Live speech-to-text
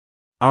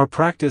Our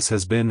practice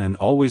has been and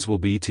always will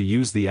be to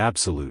use the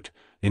absolute,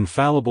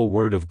 infallible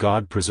Word of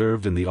God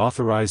preserved in the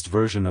authorized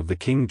version of the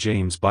King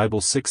James Bible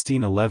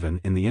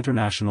 1611 in the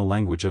International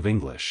Language of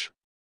English.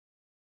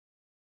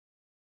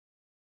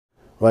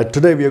 Right,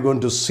 today we are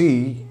going to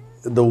see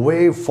the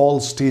way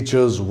false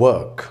teachers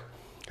work.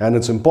 And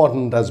it's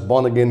important as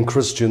born-again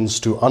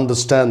Christians to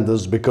understand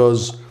this,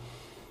 because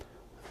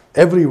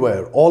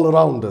everywhere, all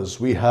around us,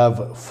 we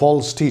have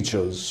false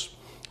teachers,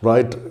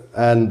 right?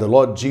 And the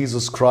Lord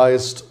Jesus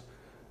Christ,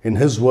 in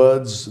His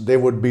words, they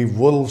would be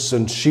wolves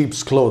in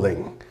sheep's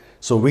clothing.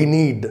 So we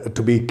need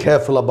to be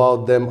careful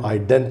about them,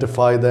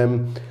 identify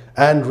them,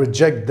 and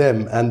reject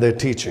them and their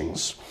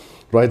teachings,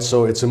 right?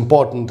 So it's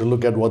important to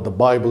look at what the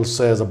Bible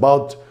says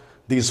about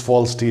these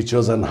false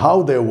teachers and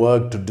how they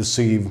work to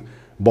deceive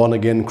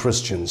born-again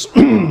Christians.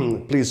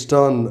 Please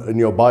turn in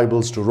your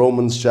Bibles to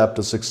Romans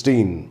chapter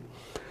 16.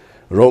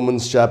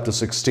 Romans chapter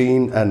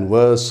 16 and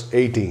verse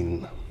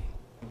 18.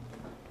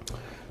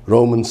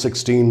 Romans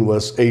 16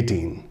 verse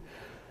 18.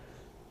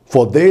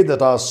 For they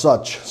that are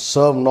such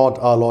serve not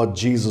our Lord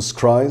Jesus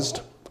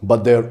Christ,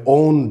 but their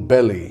own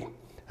belly,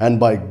 and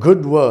by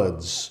good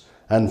words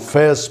and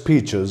fair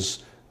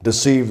speeches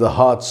deceive the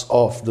hearts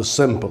of the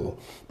simple.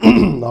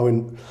 Now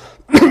in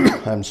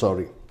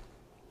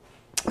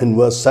in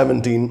verse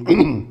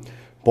 17,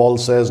 Paul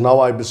says, Now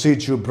I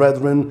beseech you,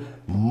 brethren,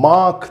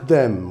 mark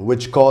them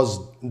which cause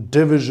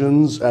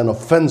divisions and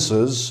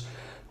offenses,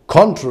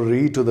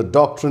 contrary to the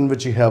doctrine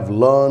which ye have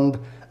learned,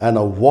 and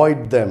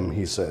avoid them,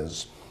 he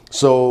says.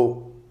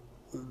 So,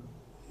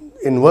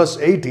 in verse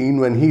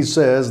 18, when he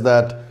says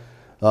that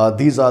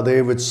these are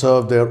they which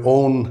serve their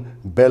own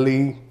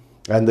belly,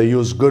 and they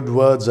use good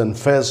words and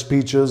fair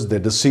speeches, they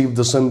deceive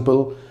the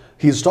simple,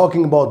 he's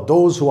talking about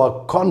those who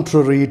are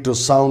contrary to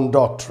sound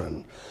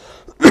doctrine.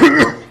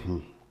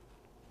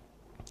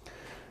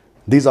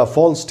 These are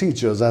false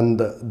teachers, and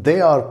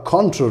they are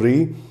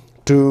contrary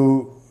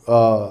to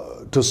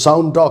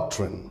sound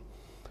doctrine,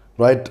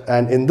 right?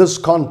 And in this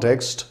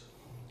context,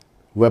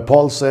 where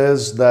Paul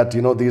says that,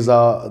 these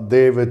are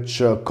they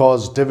which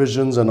cause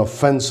divisions and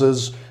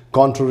offenses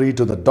contrary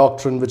to the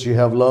doctrine which ye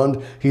have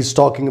learned, he's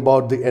talking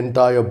about the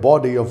entire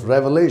body of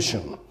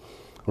revelation,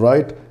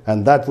 right?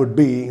 And that would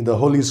be the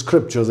Holy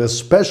Scriptures,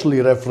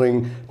 especially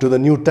referring to the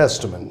New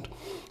Testament.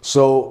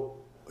 So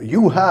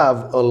you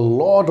have a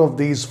lot of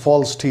these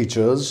false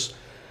teachers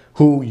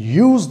who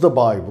use the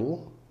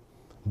Bible,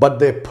 but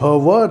they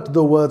pervert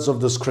the words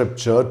of the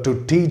Scripture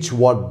to teach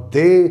what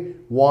they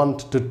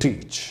want to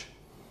teach.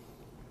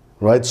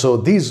 Right? So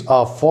these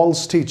are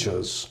false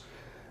teachers,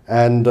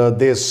 and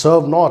they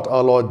serve not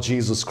our Lord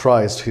Jesus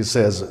Christ, he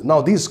says.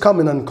 Now these come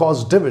in and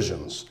cause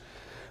divisions.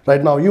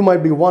 Right now you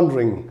might be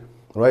wondering,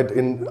 right,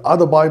 in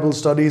other Bible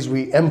studies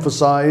we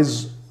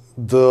emphasize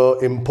the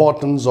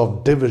importance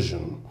of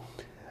division.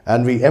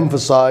 And we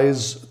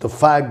emphasize the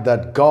fact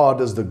that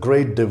God is the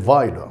great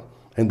divider.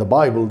 In the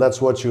Bible,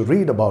 that's what you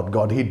read about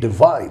God. He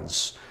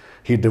divides.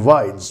 He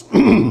divides.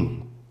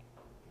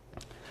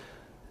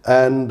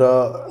 And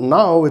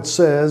now it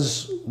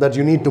says that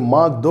you need to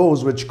mark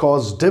those which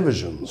cause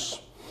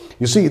divisions.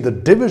 You see, the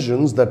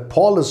divisions that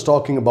Paul is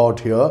talking about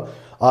here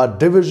are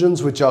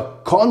divisions which are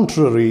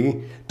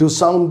contrary to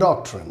sound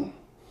doctrine.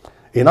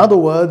 In other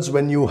words,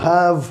 when you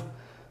have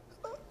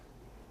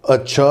a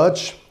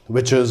church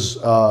which is,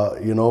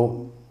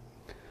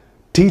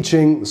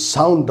 teaching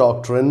sound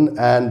doctrine,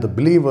 and the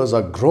believers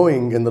are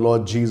growing in the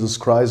Lord Jesus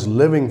Christ,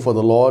 living for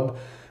the Lord,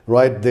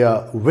 right? They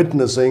are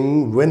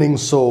witnessing, winning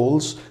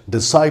souls,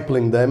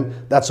 discipling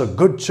them. That's a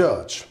good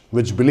church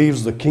which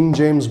believes the King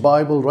James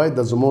Bible, right?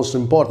 That's the most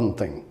important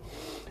thing.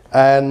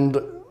 And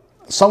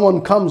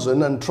someone comes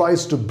in and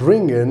tries to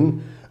bring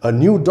in a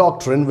new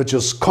doctrine which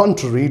is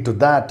contrary to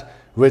that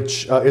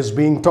which is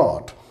being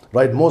taught,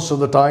 right? Most of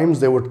the times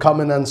they would come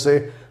in and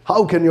say,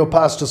 how can your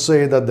pastor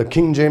say that the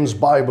King James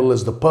Bible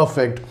is the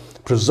perfect,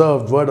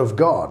 preserved Word of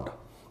God?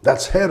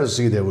 That's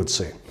heresy, they would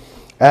say.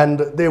 And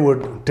they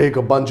would take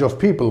a bunch of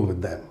people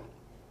with them.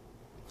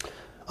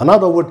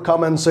 Another would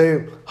come and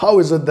say, how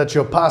is it that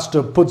your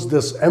pastor puts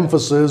this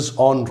emphasis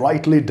on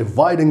rightly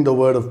dividing the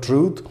word of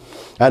truth,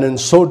 and in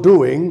so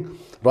doing,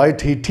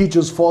 right, he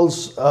teaches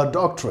false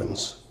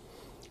doctrines?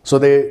 So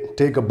they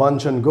take a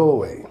bunch and go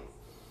away.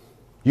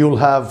 You'll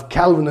have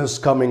Calvinists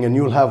coming in,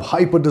 you'll have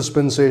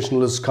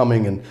hyper-dispensationalists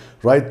coming in,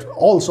 right?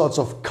 All sorts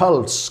of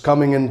cults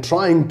coming in,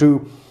 trying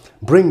to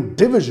bring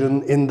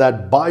division in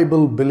that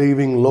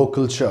Bible-believing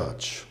local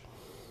church.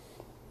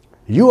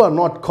 You are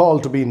not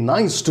called to be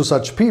nice to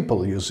such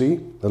people, you see.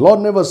 The Lord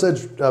never said,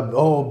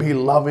 be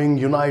loving,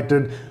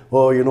 united,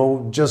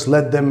 or, just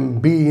let them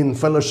be in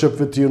fellowship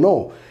with you.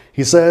 No.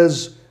 He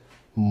says,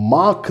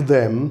 mark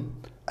them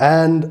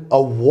and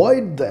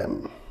avoid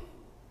them.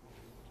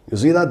 You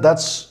see that?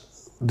 That's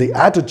the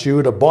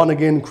attitude a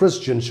born-again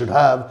Christian should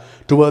have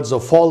towards a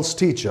false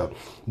teacher.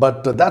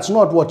 But that's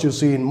not what you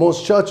see in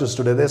most churches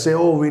today. They say,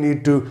 we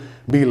need to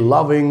be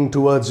loving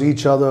towards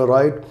each other,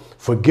 right?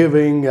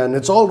 Forgiving, and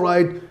it's all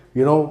right,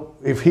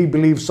 if he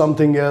believes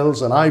something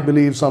else and I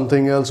believe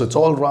something else, it's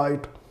all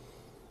right.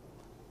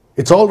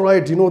 It's all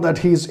right, that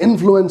he's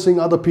influencing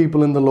other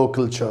people in the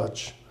local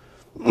church.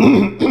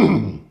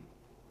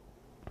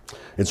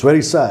 It's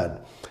very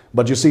sad.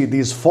 But you see,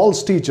 these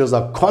false teachers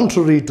are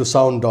contrary to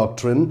sound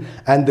doctrine,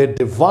 and they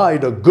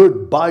divide a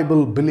good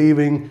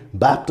Bible-believing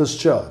Baptist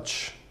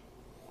church.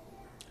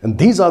 And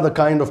these are the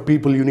kind of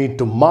people you need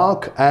to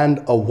mark and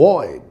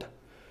avoid.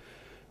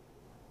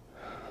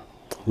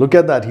 Look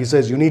at that. He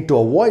says you need to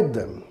avoid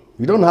them.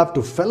 You don't have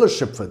to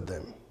fellowship with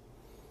them.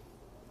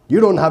 You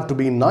don't have to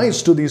be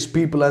nice to these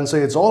people and say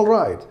it's all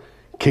right.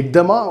 Kick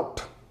them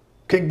out.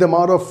 Kick them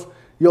out of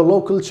your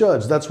local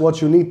church. That's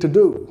what you need to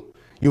do.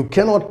 You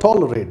cannot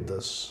tolerate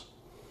this.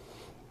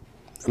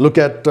 Look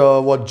at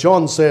what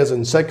John says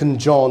in 2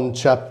 John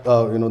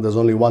chapter, there's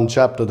only one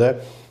chapter there.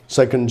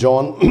 2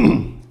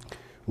 John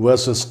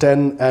verses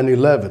 10 and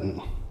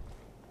 11.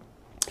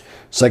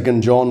 2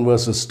 John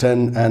verses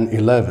 10 and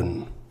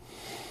 11.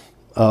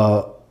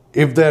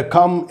 If there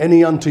come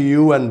any unto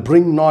you and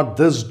bring not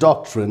this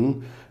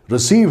doctrine,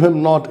 receive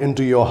him not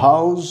into your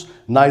house,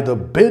 neither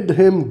bid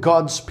him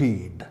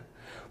Godspeed.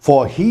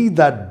 For he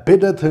that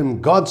biddeth him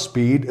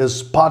Godspeed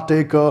is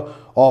partaker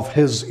of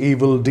his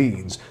evil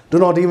deeds. Do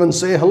not even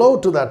say hello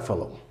to that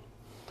fellow.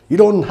 You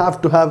don't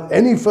have to have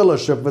any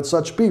fellowship with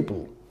such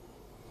people.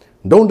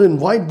 Don't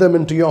invite them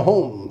into your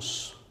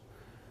homes,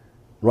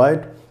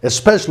 right?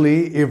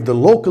 Especially if the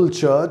local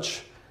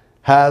church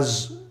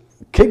has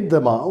kicked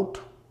them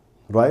out,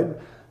 right?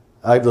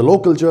 If the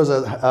local church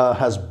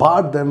has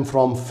barred them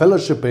from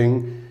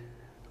fellowshipping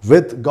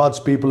with God's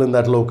people in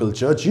that local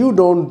church, you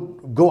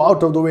don't go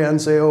out of the way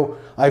and say, oh,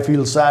 I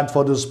feel sad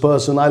for this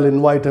person, I'll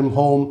invite him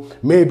home,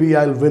 maybe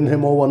I'll win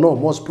him over. No,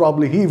 most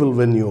probably he will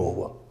win you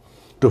over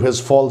to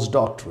his false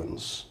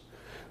doctrines.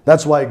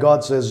 That's why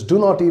God says, do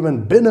not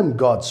even bid him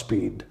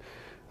Godspeed,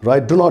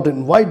 right? Do not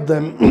invite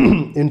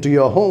them into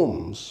your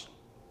homes.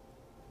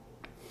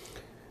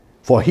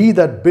 For he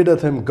that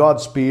biddeth him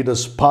Godspeed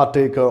is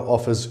partaker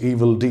of his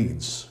evil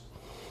deeds.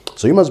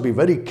 So you must be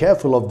very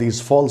careful of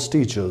these false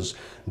teachers.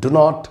 Do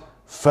not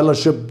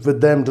fellowship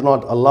with them. Do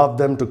not allow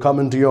them to come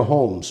into your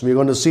homes. We're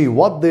going to see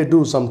what they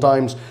do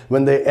sometimes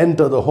when they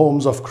enter the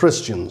homes of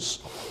Christians.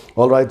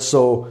 All right,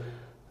 so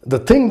the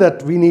thing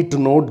that we need to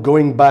note,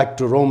 going back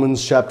to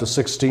Romans chapter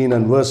 16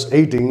 and verse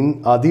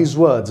 18, are these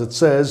words. It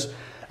says,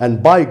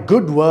 and by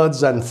good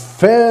words and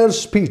fair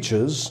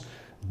speeches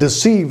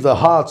deceive the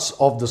hearts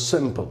of the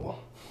simple.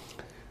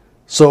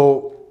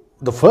 So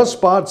the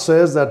first part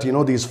says that,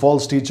 these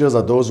false teachers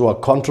are those who are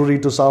contrary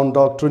to sound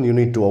doctrine. You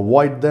need to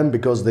avoid them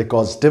because they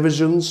cause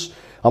divisions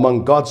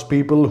among God's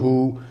people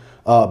who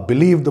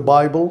believe the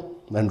Bible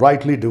and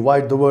rightly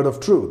divide the word of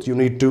truth. You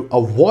need to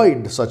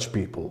avoid such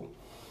people,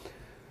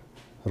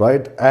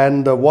 right?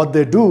 And what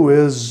they do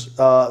is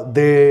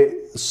they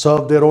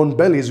serve their own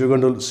bellies. We're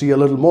going to see a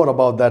little more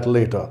about that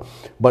later.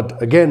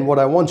 But again, what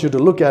I want you to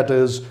look at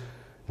is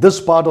this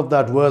part of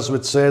that verse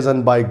which says,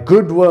 and by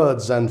good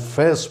words and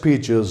fair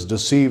speeches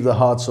deceive the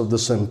hearts of the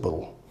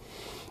simple.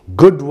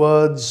 Good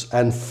words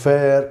and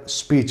fair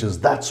speeches,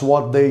 that's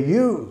what they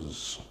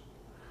use.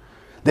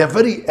 They're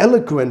very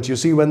eloquent, you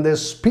see, when they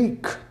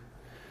speak.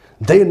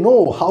 They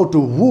know how to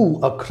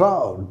woo a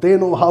crowd. They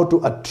know how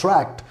to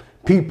attract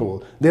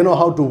people. They know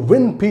how to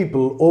win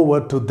people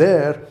over to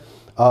their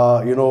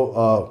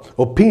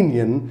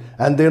opinion,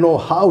 and they know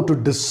how to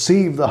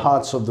deceive the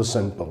hearts of the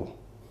simple.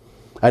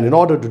 And in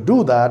order to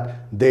do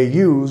that, they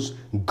use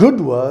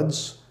good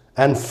words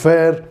and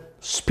fair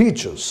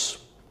speeches.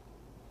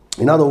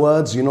 In other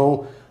words, they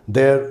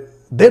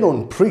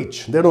don't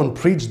preach. They don't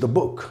preach the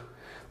book.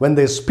 When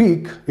they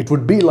speak, it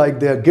would be like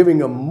they are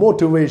giving a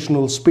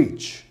motivational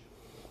speech,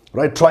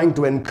 right? Trying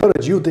to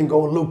encourage you. Think,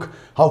 oh, look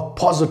how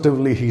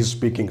positively he's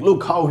speaking.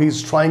 Look how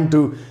he's trying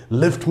to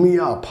lift me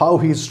up, how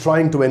he's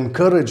trying to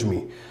encourage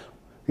me.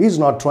 He's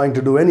not trying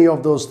to do any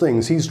of those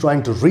things. He's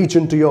trying to reach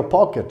into your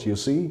pocket, you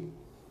see.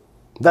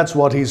 That's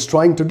what he's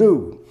trying to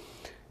do.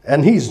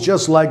 And he's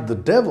just like the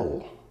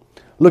devil.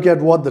 Look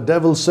at what the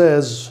devil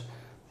says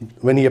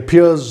when he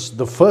appears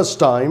the first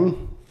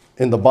time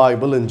in the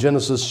Bible in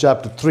Genesis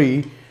chapter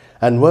 3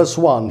 and verse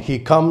 1. He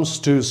comes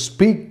to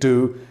speak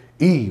to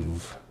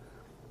Eve,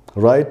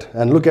 right?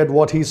 And look at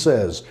what he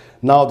says.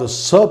 Now the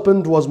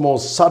serpent was more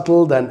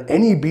subtle than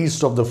any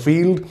beast of the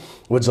field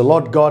which the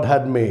Lord God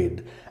had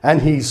made.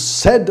 And he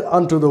said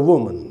unto the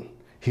woman,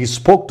 he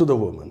spoke to the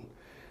woman.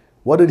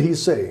 What did he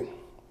say?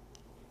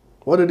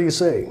 What did he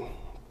say?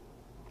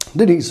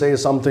 Did he say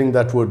something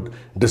that would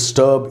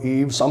disturb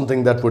Eve,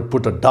 something that would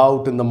put a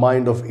doubt in the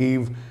mind of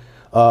Eve,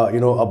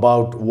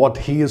 about what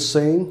he is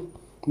saying?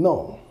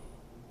 No.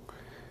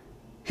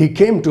 He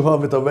came to her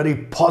with a very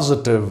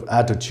positive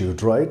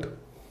attitude, right?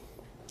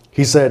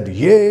 He said,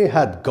 yea,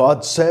 had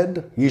God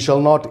said, ye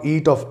shall not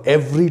eat of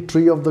every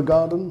tree of the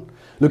garden?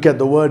 Look at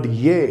the word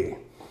yea.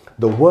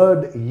 The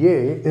word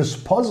yea is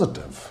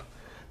positive.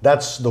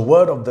 That's the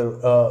word of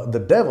the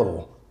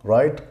devil,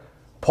 right?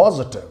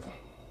 Positive.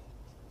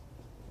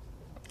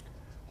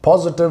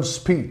 Positive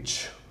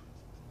speech.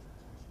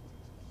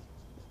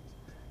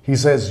 He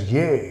says,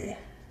 yea,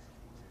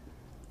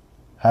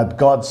 had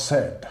God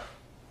said.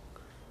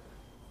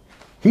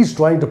 He's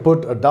trying to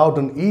put a doubt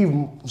in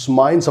Eve's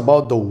minds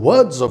about the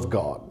words of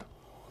God,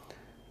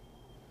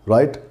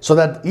 right? So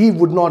that Eve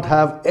would not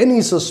have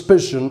any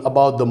suspicion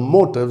about the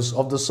motives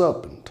of the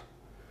serpent.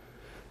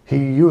 He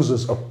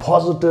uses a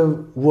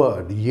positive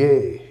word,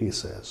 yea, he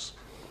says.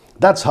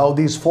 That's how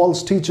these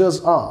false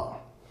teachers are,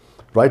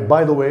 right?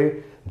 By the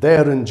way,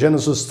 there in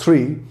Genesis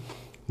 3,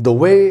 the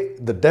way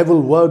the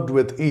devil worked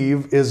with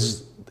Eve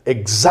is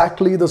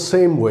exactly the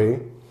same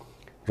way,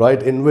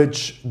 right, in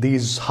which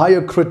these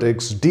higher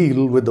critics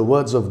deal with the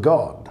words of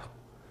God.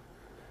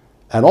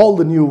 And all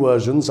the new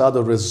versions are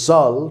the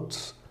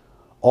result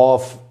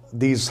of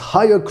these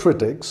higher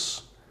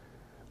critics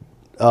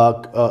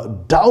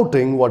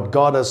doubting what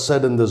God has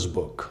said in this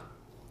book,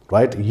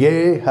 right?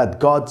 Yea, had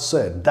God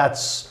said.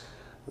 That's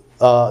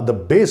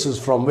the basis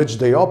from which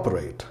they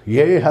operate.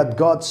 Yea, had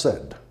God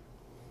said.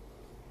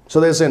 So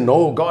they say,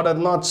 no, God had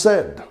not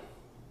said.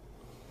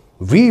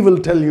 We will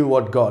tell you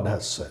what God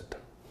has said.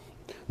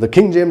 The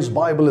King James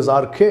Bible is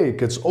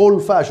archaic, it's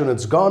old-fashioned,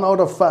 it's gone out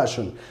of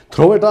fashion.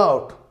 Throw it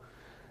out.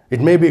 It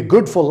may be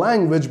good for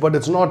language, but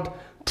it's not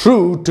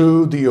true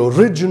to the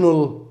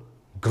original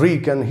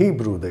Greek and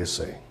Hebrew, they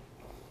say.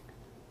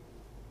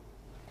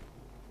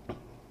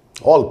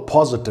 All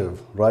positive,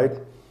 right?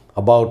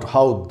 About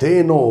how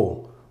they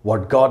know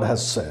what God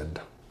has said.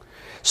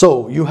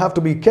 So you have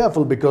to be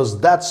careful,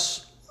 because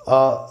that's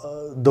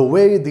the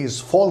way these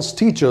false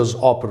teachers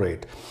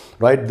operate.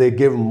 Right? They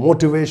give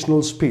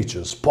motivational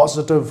speeches,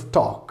 positive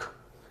talk,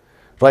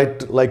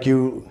 right? Like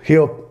you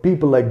hear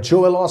people like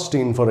Joel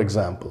Osteen, for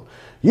example.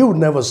 You would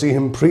never see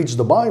him preach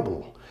the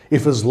Bible.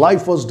 If his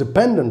life was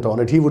dependent on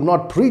it, he would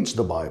not preach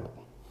the Bible.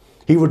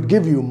 He would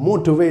give you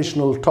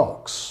motivational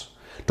talks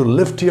to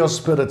lift your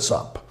spirits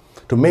up,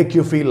 to make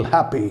you feel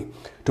happy,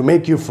 to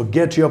make you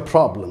forget your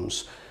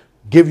problems,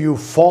 give you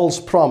false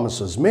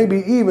promises,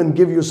 maybe even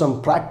give you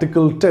some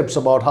practical tips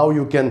about how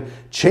you can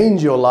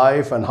change your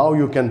life and how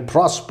you can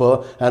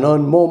prosper and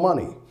earn more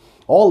money.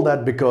 All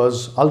that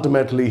because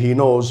ultimately he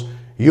knows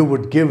you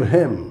would give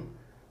him,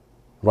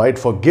 right,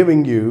 for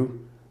giving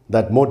you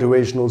that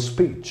motivational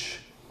speech.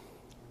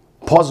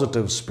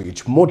 Positive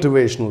speech,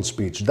 motivational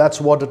speech,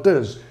 that's what it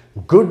is.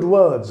 Good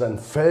words and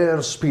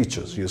fair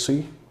speeches, you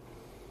see.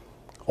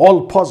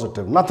 All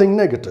positive, nothing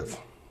negative.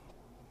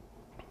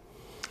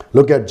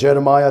 Look at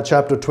Jeremiah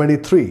chapter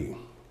 23.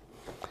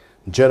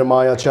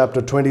 Jeremiah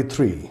chapter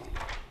 23.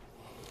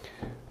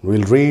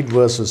 We'll read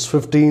verses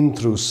 15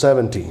 through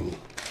 17.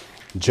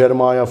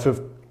 Jeremiah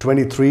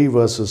 23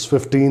 verses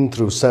 15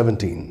 through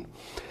 17.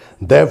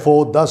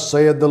 Therefore, thus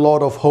saith the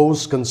Lord of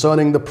hosts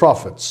concerning the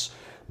prophets,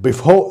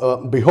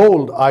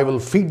 Behold, I will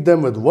feed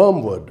them with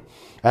wormwood,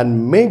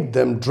 and make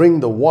them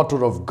drink the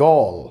water of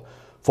gall.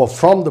 For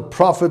from the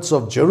prophets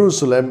of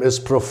Jerusalem is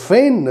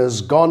profaneness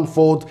gone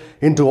forth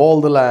into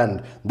all the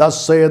land.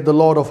 Thus saith the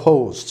Lord of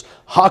hosts,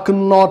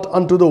 Hearken not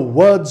unto the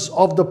words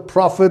of the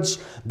prophets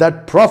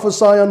that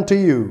prophesy unto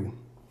you.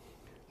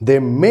 They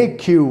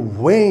make you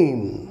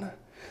vain.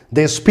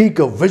 They speak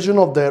a vision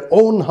of their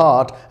own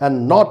heart,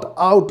 and not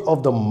out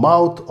of the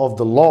mouth of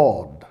the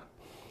Lord.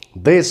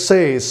 They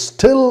say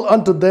still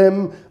unto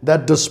them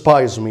that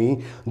despise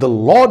me, The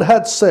Lord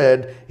hath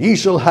said, Ye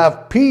shall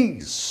have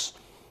peace.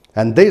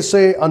 And they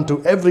say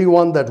unto every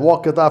one that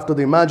walketh after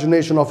the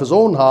imagination of his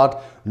own heart,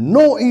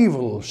 No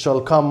evil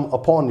shall come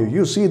upon you.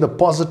 You see the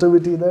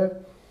positivity there?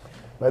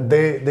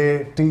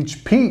 They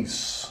teach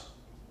peace.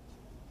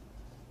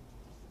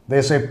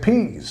 They say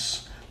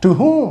peace. To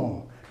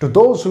whom? To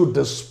those who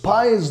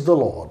despise the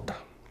Lord.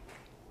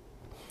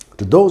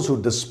 To those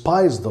who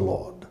despise the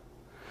Lord.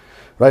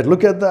 Right,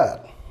 look at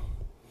that.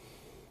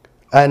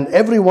 And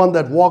everyone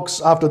that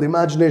walks after the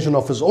imagination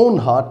of his own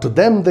heart, to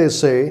them they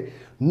say,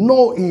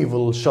 No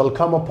evil shall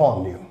come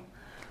upon you.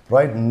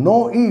 Right?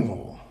 No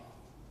evil.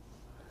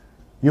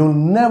 You'll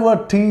never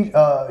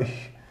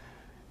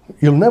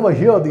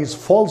hear these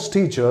false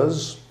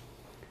teachers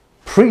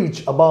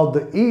preach about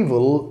the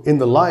evil in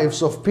the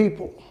lives of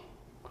people,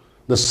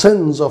 the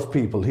sins of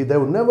people. They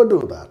would never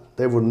do that.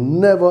 They would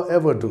never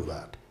ever do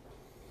that.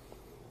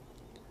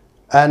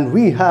 And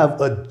we have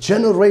a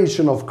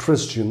generation of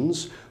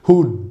Christians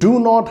who do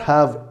not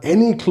have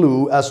any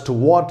clue as to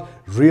what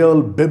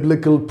real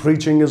biblical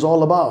preaching is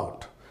all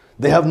about.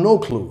 They have no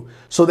clue.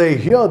 So they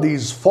hear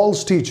these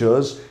false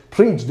teachers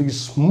preach these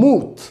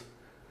smooth,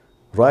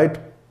 right,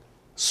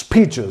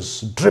 speeches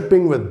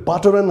dripping with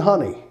butter and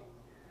honey.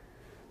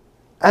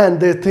 And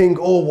they think,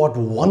 oh, what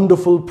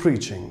wonderful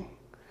preaching.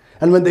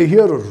 And when they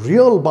hear a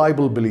real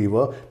Bible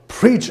believer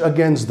preach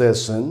against their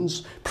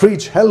sins,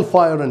 preach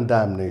hellfire and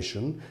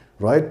damnation,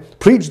 right,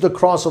 preach the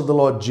cross of the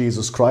Lord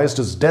Jesus Christ,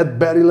 his death,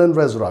 burial, and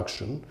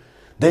resurrection,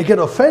 they get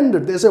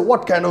offended. They say,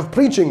 what kind of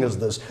preaching is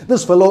this?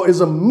 This fellow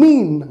is a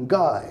mean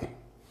guy.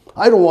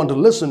 I don't want to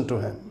listen to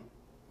him.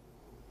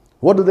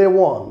 What do they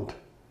want?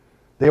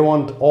 They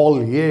want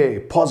all yea,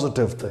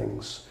 positive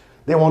things.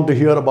 They want to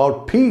hear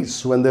about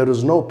peace when there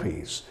is no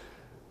peace.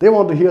 They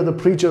want to hear the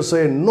preacher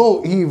say,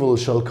 no evil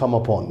shall come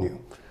upon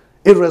you,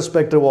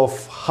 irrespective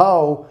of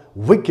how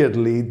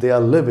wickedly they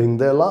are living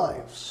their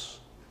lives.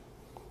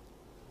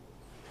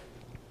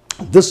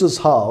 This is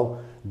how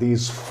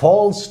these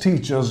false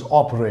teachers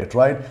operate,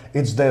 right?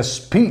 It's their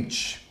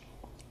speech.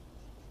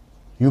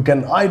 You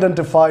can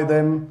identify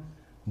them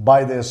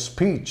by their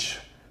speech,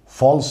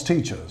 false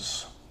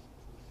teachers.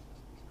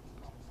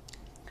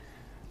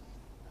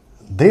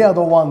 They are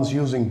the ones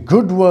using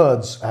good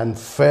words and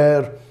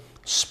fair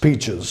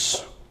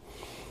speeches.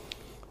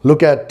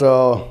 Look at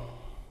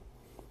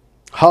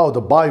how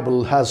the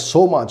Bible has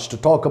so much to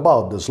talk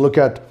about this. Look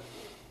at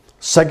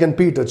 2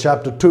 Peter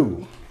chapter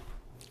 2.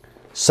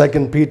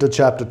 2 Peter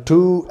chapter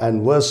 2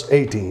 and verse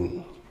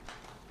 18.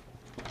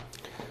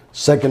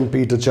 2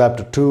 Peter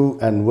chapter 2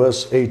 and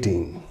verse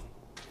 18.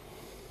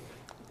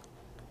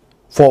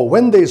 For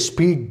when they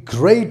speak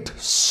great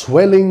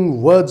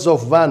swelling words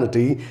of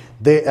vanity,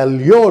 they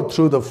allure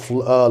through the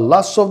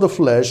lusts of the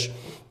flesh,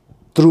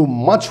 through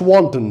much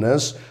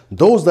wantonness,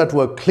 those that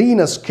were clean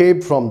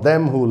escaped from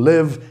them who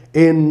live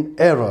in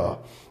error.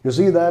 You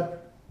see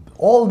that?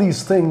 All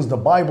these things the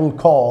Bible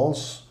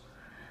calls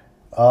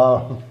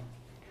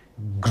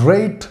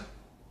great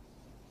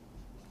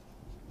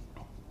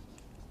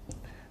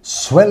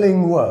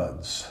swelling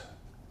words.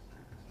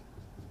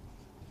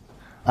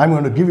 I'm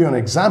going to give you an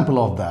example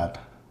of that.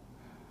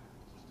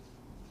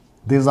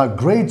 These are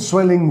great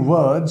swelling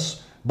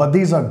words, but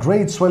these are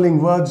great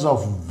swelling words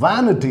of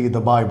vanity,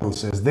 the Bible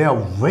says. They are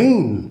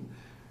vain,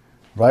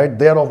 right?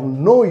 They are of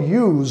no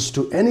use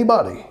to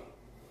anybody.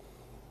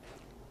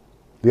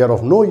 They are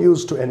of no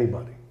use to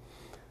anybody,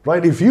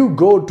 right? If you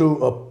go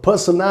to a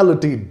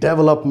personality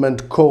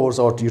development course,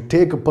 or you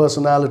take a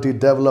personality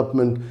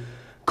development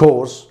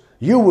course,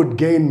 you would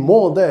gain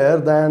more there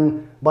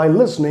than by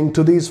listening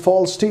to these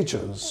false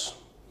teachers,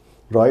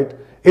 right?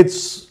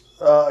 It's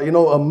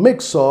a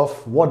mix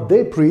of what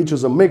they preach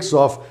is a mix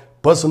of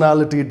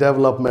personality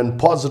development,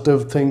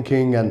 positive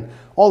thinking, and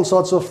all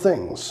sorts of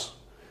things.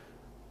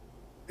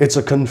 It's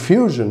a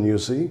confusion, you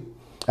see,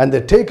 and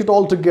they take it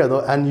all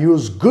together and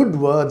use good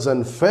words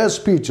and fair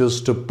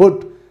speeches to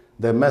put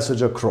their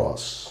message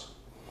across.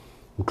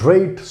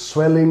 Great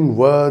swelling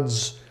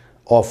words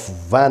of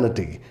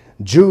vanity.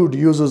 Jude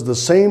uses the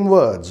same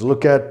words.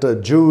 Look at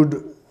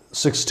Jude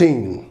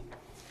 16.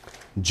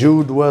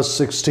 Jude verse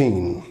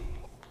 16.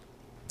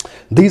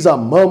 These are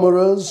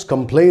murmurers,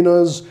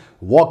 complainers,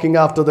 walking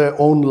after their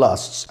own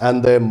lusts,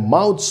 and their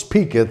mouth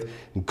speaketh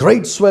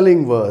great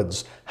swelling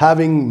words,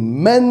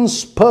 having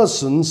men's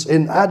persons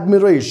in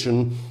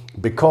admiration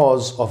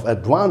because of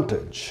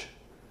advantage.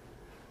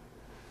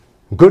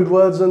 Good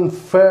words and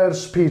fair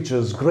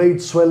speeches, great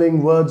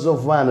swelling words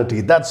of vanity.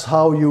 That's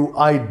how you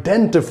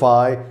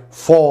identify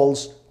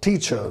false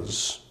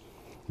teachers.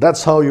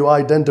 That's how you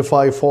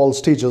identify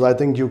false teachers. I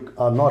think you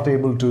are not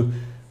able to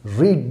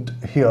read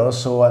here,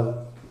 so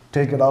I'll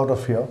take it out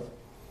of here.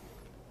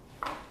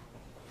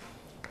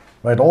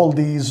 Right, all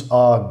these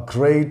are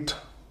great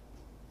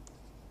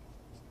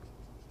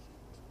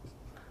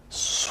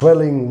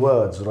swelling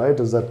words, right?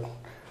 Is that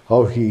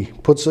how he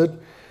puts it?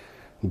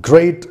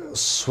 Great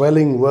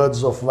swelling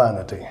words of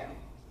vanity.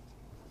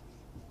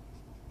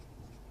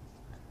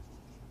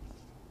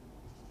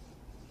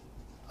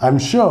 I'm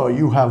sure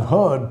you have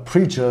heard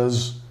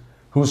preachers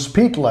who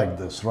speak like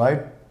this,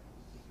 right?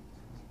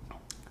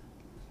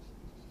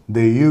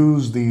 They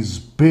use these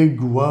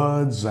big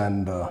words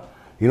and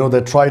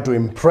they try to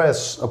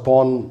impress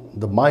upon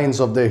the minds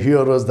of their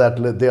hearers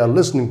that they are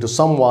listening to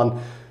someone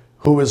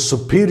who is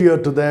superior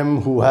to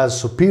them, who has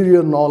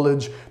superior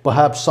knowledge,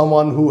 perhaps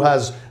someone who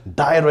has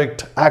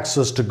direct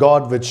access to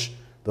God, which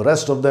the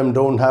rest of them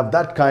don't have.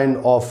 That kind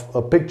of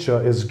a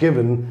picture is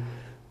given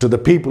to the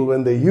people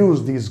when they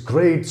use these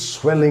great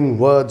swelling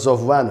words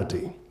of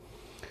vanity.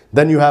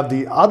 Then you have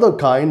the other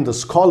kind, the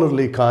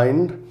scholarly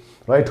kind,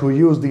 right, who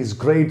use these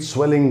great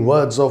swelling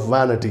words of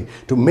vanity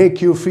to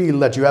make you feel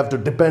that you have to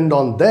depend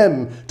on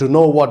them to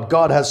know what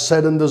God has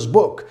said in this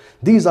book.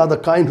 These are the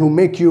kind who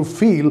make you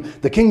feel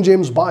the King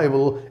James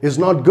Bible is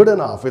not good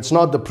enough. It's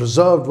not the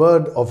preserved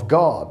word of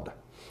God,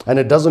 and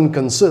it doesn't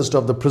consist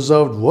of the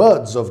preserved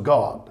words of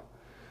God.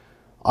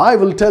 I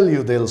will tell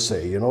you, they'll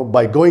say,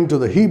 by going to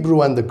the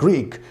Hebrew and the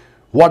Greek,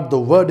 what the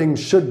wording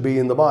should be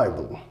in the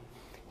Bible.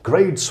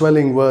 Great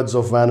swelling words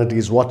of vanity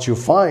is what you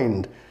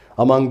find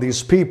among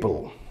these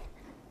people.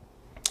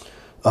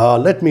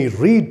 Let me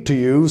read to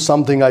you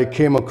something I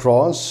came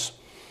across,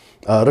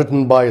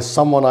 written by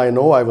someone I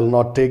know. I will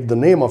not take the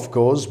name, of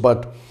course,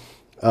 but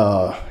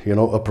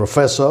a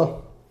professor,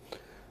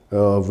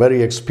 a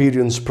very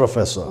experienced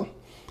professor,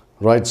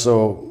 right?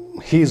 So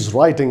he's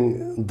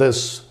writing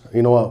this,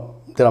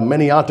 there are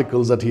many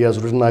articles that he has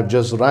written. I've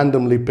just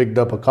randomly picked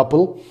up a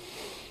couple.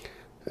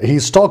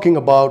 He's talking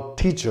about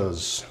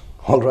teachers,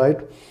 all right?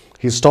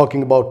 He's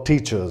talking about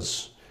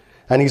teachers.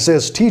 And he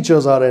says,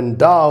 teachers are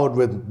endowed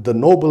with the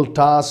noble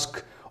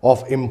task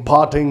of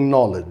imparting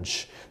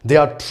knowledge. They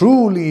are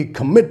truly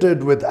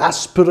committed with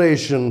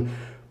aspiration,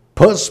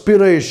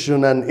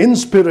 perspiration, and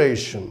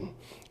inspiration.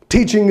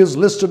 Teaching is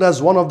listed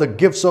as one of the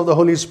gifts of the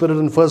Holy Spirit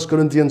in 1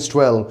 Corinthians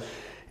 12.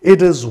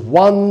 It is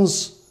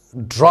one's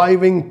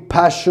driving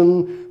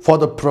passion for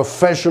the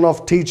profession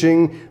of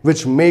teaching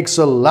which makes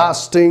a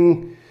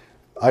lasting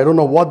I don't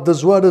know what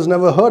this word is,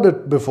 never heard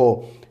it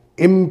before.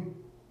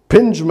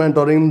 Impingement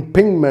or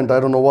impingement, I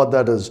don't know what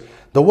that is.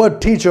 The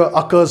word teacher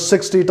occurs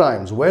 60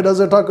 times. Where does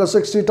it occur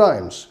 60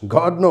 times?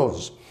 God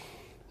knows.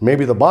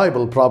 Maybe the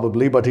Bible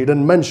probably, but he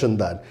didn't mention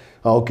that.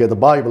 Okay, the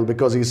Bible,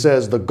 because he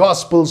says the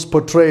Gospels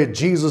portray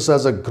Jesus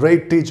as a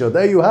great teacher.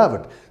 There you have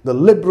it. The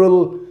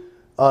liberal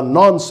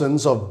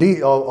nonsense of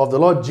the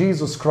Lord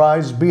Jesus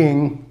Christ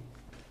being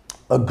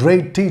a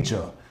great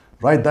teacher,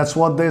 right? That's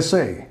what they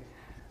say.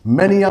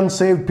 Many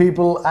unsaved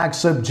people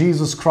accept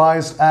Jesus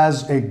Christ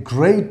as a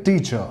great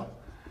teacher,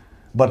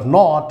 but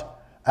not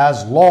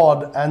as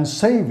Lord and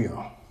Savior.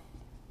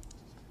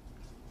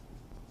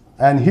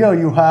 And here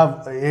you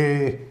have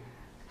a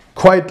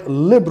quite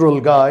liberal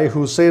guy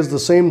who says the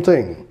same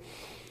thing.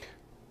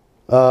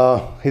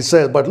 He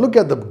says, but look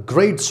at the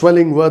great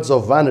swelling words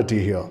of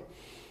vanity here.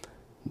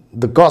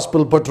 The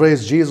gospel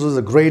portrays Jesus as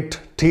a great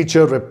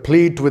teacher,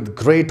 replete with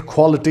great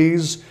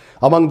qualities.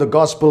 Among the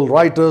gospel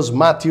writers,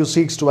 Matthew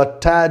seeks to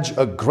attach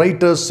a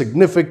greater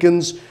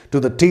significance to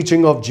the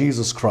teaching of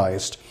Jesus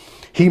Christ.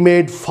 He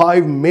made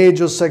 5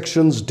 major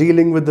sections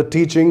dealing with the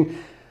teaching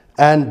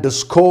and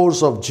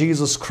discourse of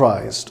Jesus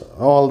Christ.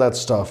 All that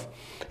stuff.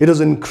 It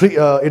is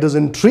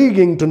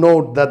intriguing to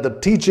note that the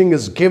teaching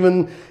is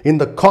given in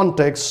the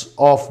context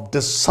of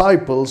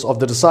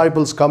the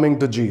disciples coming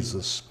to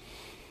Jesus.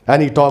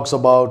 And he talks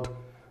about,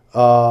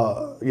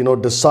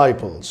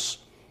 disciples.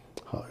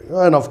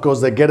 And of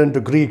course, they get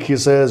into Greek. He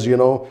says,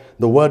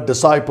 the word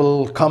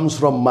disciple comes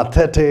from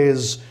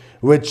mathetes,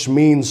 which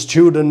means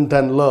student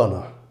and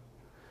learner.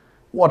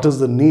 What is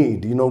the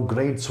need?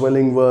 Great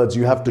swelling words.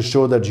 You have to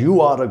show that you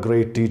are a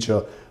great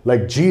teacher,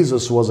 like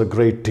Jesus was a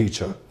great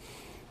teacher.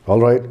 All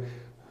right,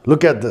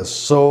 look at this.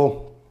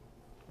 So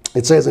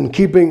it says, in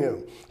keeping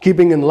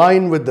in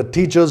line with the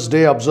Teacher's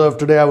Day observed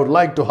today, I would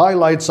like to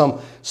highlight some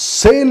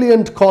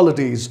salient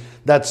qualities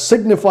that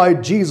signify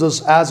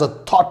Jesus as a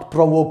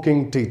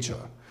thought-provoking teacher.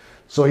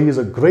 So he is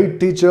a great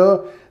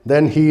teacher,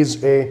 then he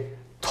is a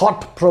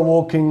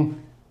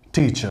thought-provoking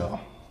teacher.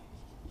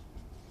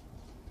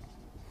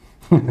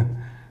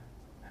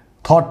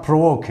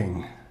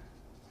 Thought-provoking.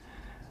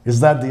 Is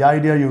that the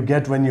idea you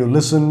get when you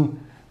listen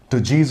to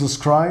Jesus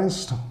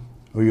Christ,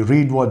 or you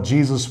read what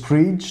Jesus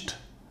preached?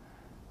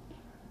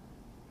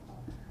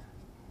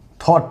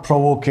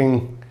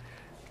 Thought-provoking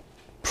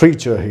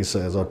preacher, he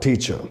says, or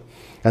teacher.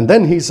 And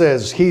then he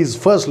says,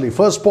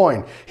 first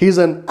point, he's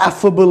an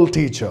affable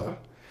teacher.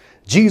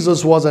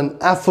 Jesus was an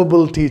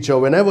affable teacher.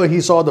 Whenever he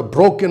saw the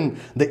broken,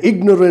 the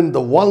ignorant,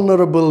 the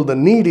vulnerable, the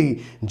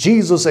needy,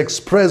 Jesus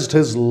expressed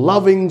his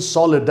loving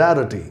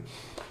solidarity.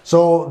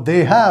 So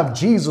they have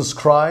Jesus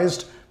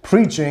Christ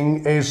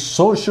preaching a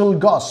social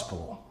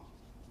gospel,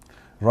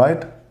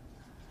 right?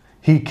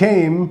 He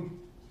came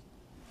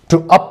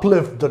to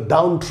uplift the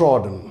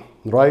downtrodden,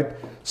 right?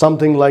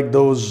 Something like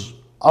those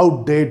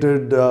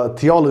outdated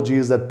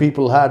theologies that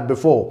people had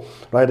before,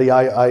 right?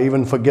 I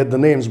even forget the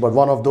names, but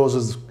one of those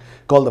is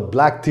called the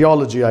black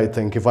theology, I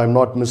think, if I'm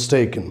not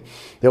mistaken.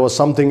 There was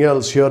something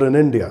else here in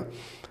India.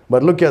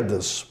 But look at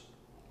this.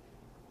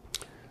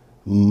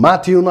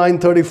 Matthew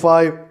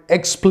 9:35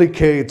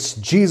 explicates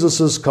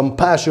Jesus'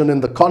 compassion in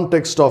the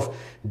context of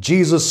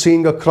Jesus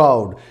seeing a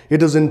crowd.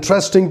 It is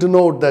interesting to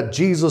note that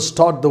Jesus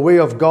taught the way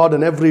of God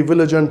in every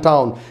village and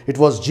town. It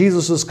was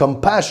Jesus'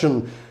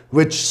 compassion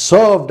which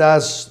served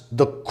as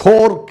the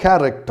core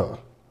character.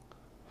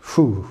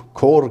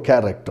 Core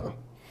character.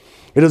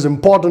 It is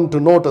important to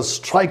note a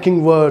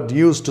striking word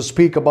used to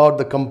speak about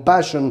the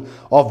compassion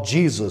of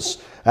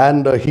Jesus.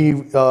 And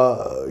he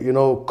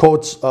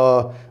quotes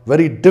a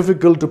very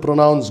difficult to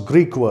pronounce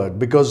Greek word,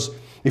 because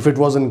if it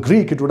was in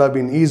Greek, it would have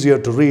been easier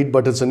to read,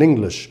 but it's in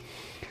English.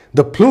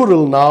 The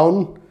plural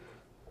noun,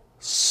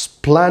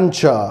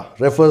 splancha,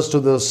 refers to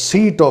the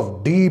seat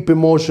of deep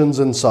emotions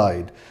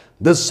inside.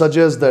 This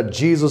suggests that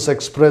Jesus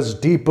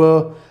expressed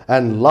deeper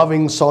and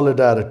loving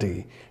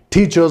solidarity.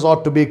 Teachers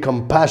ought to be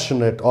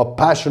compassionate or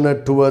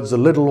passionate towards the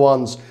little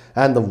ones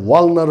and the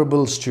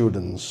vulnerable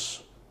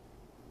students.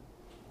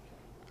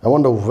 I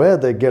wonder where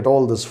they get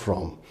all this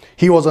from.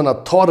 He was an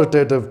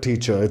authoritative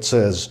teacher, it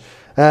says.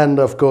 And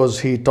of course,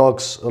 he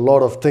talks a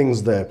lot of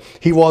things there.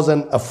 He was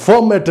an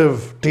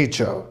affirmative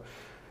teacher,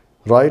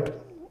 right?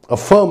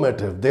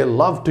 Affirmative. They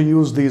love to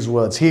use these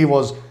words.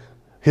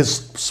 His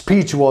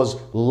speech was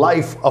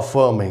life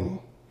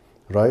affirming,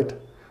 right?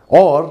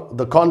 Or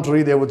the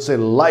contrary, they would say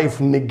life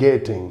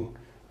negating.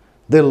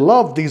 They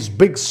love these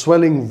big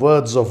swelling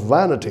words of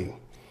vanity,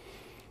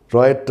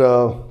 right?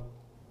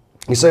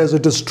 He says,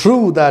 it is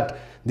true that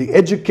the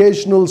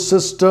educational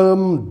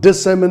system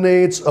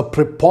disseminates a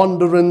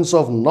preponderance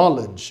of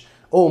knowledge.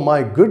 Oh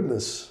my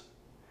goodness.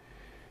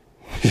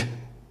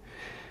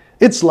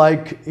 It's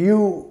like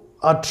you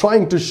are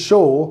trying to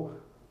show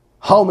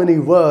how many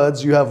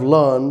words you have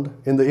learned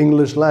in the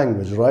English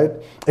language, right?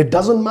 It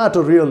doesn't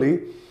matter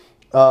really,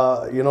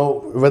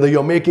 whether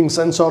you're making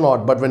sense or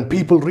not, but when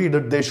people read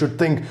it, they should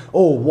think,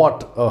 oh,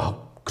 what a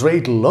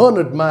great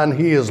learned man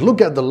he is. Look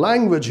at the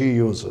language he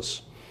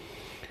uses.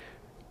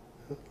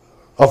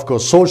 Of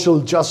course, social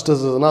justice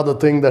is another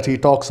thing that he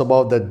talks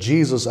about that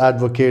Jesus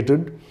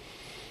advocated.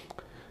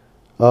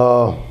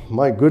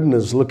 My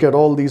goodness, look at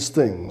all these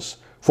things.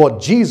 For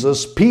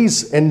Jesus,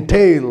 peace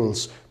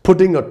entails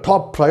putting a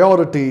top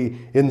priority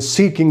in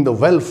seeking the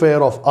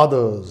welfare of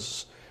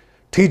others.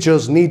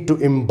 Teachers need to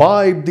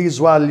imbibe these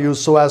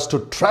values so as to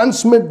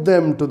transmit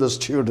them to the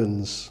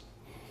students.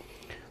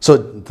 So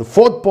the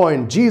fourth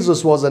point,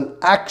 Jesus was an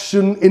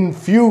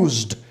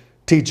action-infused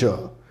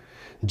teacher.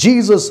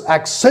 Jesus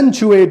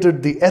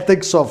accentuated the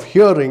ethics of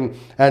hearing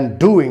and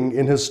doing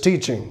in his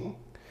teaching.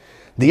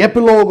 The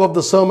epilogue of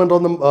the Sermon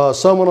on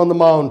the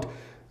Mount,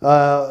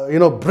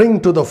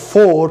 bring to the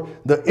fore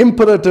the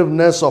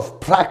imperativeness of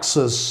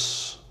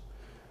praxis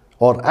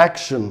or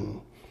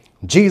action.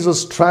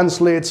 Jesus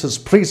translates his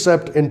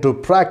precept into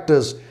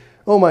practice.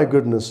 Oh my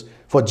goodness.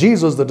 For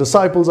Jesus, the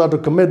disciples are to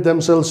commit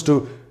themselves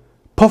to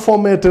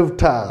performative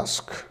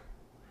task.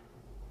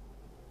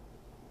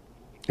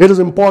 It is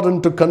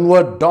important to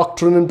convert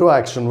doctrine into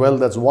action. Well,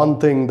 that's one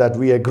thing that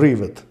we agree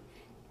with.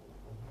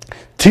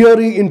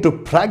 Theory into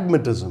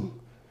pragmatism.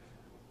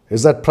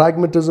 Is that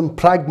pragmatism?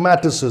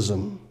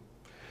 Pragmaticism.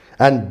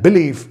 And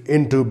belief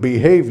into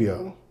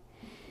behavior.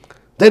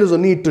 There is a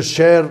need to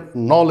share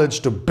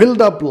knowledge to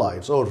build up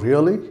lives. Oh,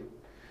 really?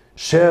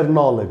 Share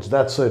knowledge.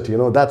 That's it.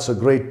 That's a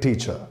great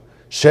teacher.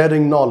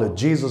 Sharing knowledge.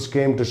 Jesus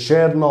came to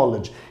share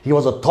knowledge. He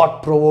was a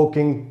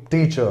thought-provoking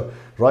teacher,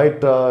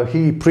 right?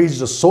 He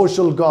preached a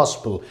social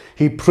gospel.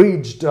 He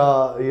preached,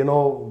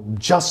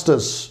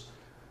 justice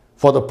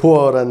for the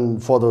poor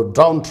and for the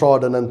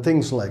downtrodden and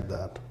things like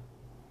that.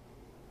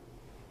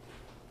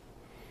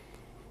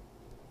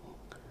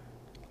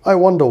 I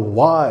wonder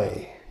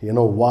why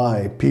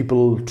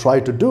people try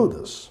to do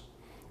this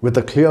with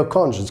a clear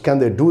conscience. Can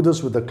they do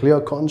this with a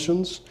clear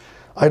conscience?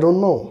 I don't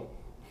know.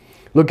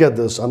 Look at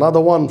this, another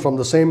one from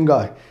the same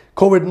guy.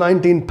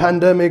 COVID-19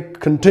 pandemic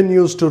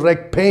continues to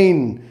wreak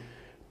pain,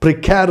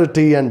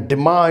 precarity and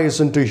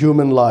demise into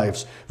human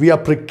lives. We are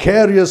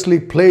precariously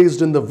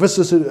placed in the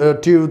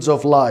vicissitudes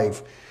of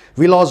life.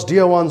 We lost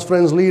dear ones,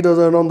 friends, leaders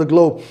around the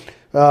globe.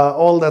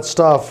 All that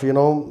stuff,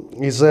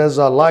 he says,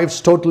 our lives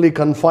totally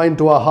confined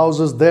to our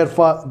houses,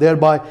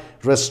 thereby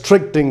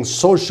restricting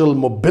social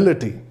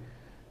mobility.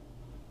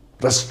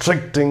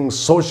 Restricting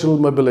social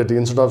mobility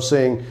instead of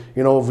saying,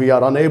 we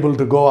are unable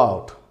to go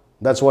out.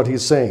 That's what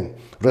he's saying.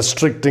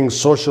 Restricting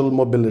social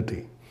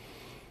mobility.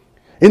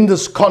 In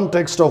this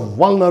context of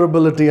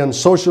vulnerability and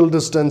social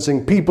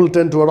distancing, people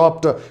tend to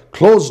adopt a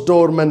closed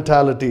door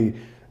mentality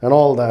and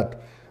all that.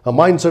 A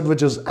mindset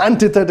which is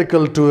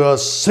antithetical to a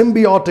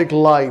symbiotic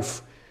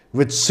life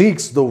which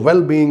seeks the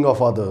well-being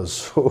of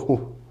others.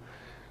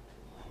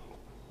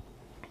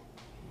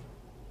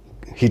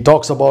 He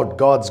talks about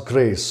God's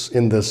grace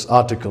in this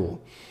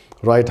article,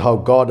 right? How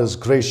God is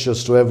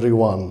gracious to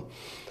everyone.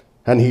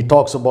 And he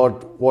talks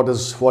about what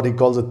he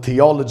calls a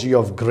theology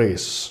of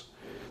grace.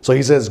 So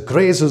he says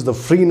grace is the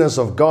freeness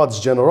of God's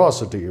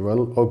generosity.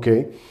 Well,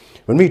 okay.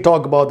 When we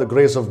talk about the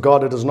grace of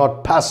God, it is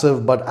not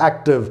passive but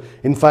active.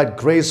 In fact,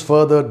 grace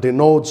further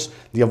denotes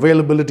the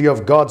availability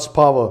of God's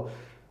power.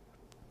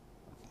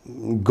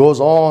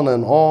 Goes on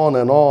and on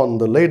and on.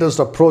 The latest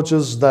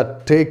approaches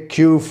that take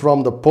cue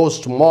from the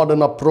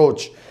postmodern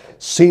approach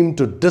seem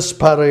to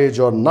disparage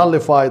or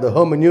nullify the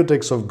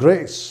hermeneutics of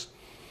grace.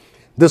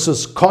 This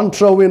is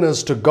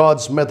contravenous to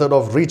God's method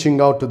of reaching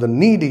out to the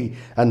needy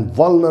and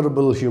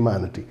vulnerable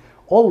humanity.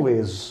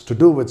 Always to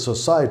do with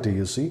society,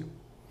 you see.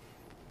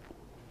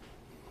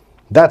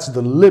 That's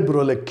the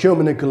liberal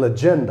ecumenical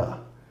agenda,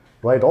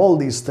 right? All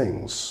these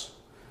things.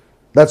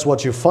 That's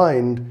what you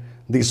find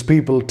these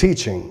people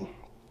teaching.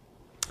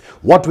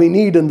 What we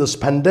need in this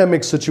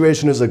pandemic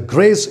situation is a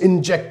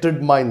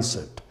grace-injected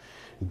mindset.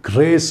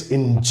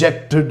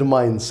 Grace-injected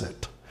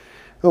mindset.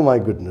 Oh my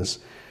goodness.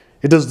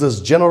 It is this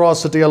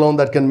generosity alone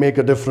that can make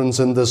a difference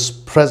in this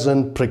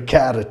present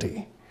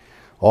precarity.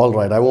 All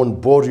right, I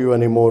won't bore you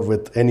anymore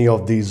with any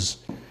of these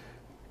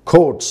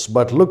quotes,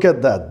 but look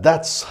at that.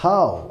 That's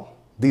how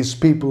these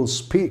people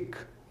speak.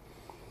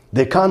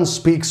 They can't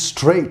speak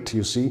straight,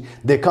 you see.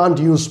 They can't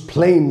use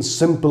plain,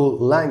 simple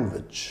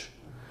language.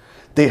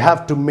 They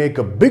have to make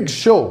a big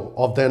show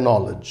of their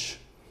knowledge.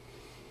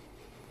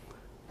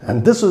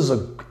 And this is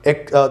an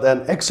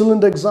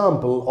excellent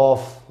example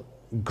of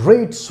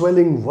great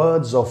swelling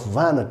words of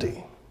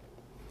vanity.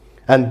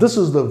 And this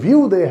is the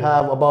view they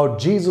have about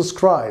Jesus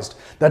Christ,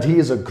 that he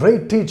is a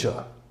great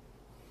teacher.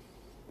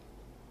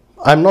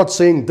 I'm not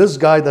saying this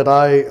guy that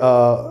I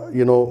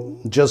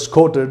just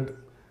quoted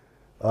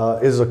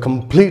is a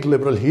complete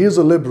liberal. He is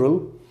a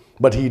liberal,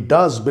 but he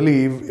does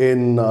believe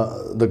in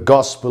the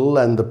gospel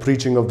and the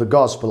preaching of the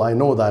gospel. I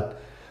know that,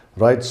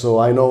 right? So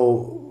I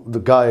know the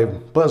guy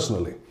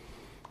personally.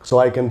 So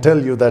I can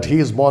tell you that he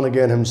is born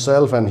again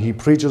himself and he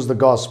preaches the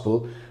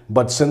gospel.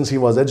 But since he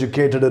was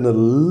educated in a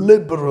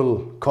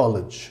liberal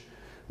college,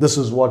 this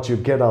is what you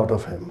get out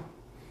of him.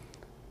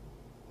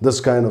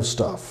 This kind of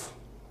stuff.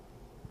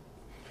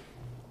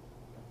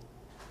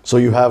 So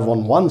you have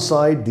on one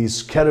side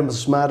these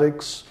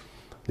charismatics,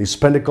 these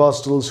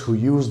Pentecostals who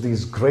use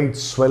these great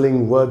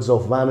swelling words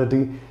of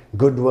vanity.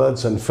 good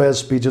words and fair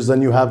speeches.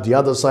 Then you have the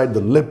other side,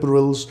 the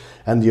liberals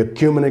and the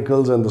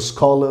ecumenicals and the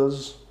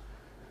scholars.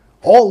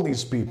 All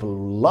these people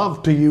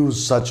love to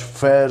use such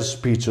fair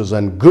speeches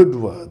and good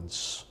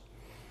words.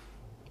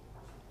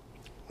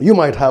 You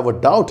might have a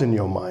doubt in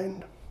your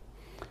mind.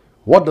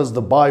 What does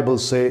the Bible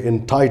say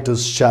in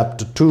Titus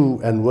chapter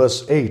 2 and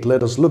verse 8?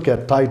 Let us look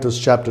at Titus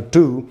chapter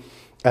 2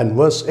 and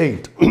verse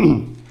 8.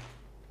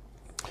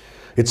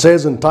 It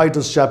says in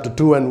Titus chapter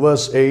 2 and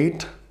verse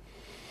 8,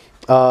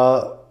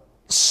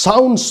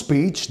 sound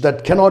speech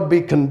that cannot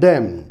be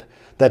condemned,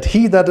 that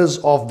he that is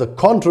of the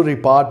contrary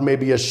part may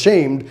be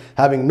ashamed,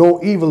 having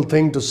no evil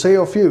thing to say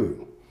of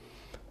you.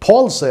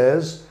 Paul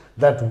says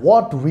that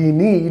what we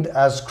need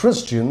as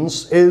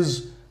Christians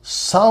is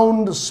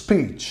sound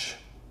speech.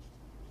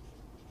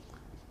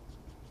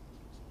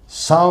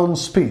 Sound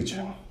speech.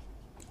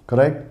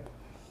 Correct?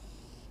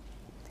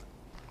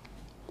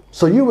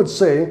 So you would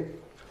say,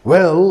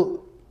 well,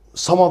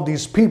 some of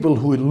these people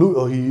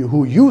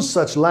who use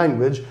such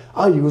language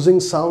are using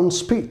sound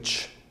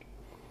speech.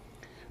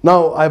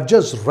 Now, I've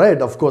just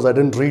read, of course, I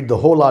didn't read the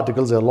whole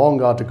articles, they're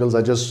long articles.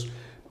 I just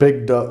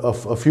picked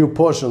a few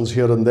portions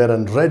here and there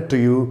and read to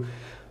you,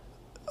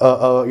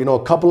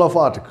 a couple of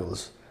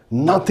articles.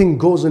 Nothing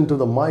goes into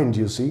the mind,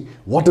 you see.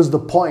 What is the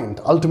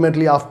point?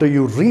 Ultimately, after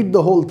you read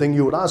the whole thing,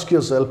 you would ask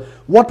yourself,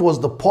 what was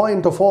the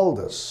point of all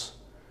this?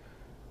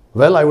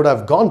 Well, I would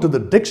have gone to the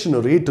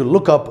dictionary to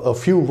look up a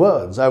few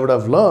words. I would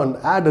have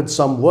added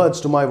some words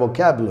to my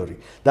vocabulary.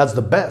 That's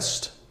the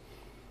best.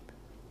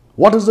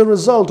 What is the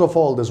result of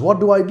all this?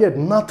 What do I get?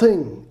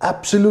 Nothing.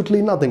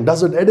 Absolutely nothing.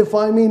 Does it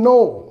edify me?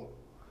 No.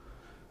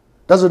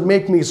 Does it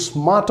make me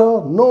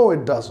smarter? No,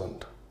 it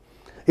doesn't.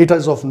 It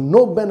is of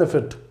no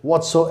benefit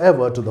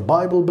whatsoever to the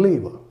Bible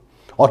believer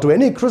or to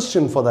any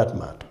Christian for that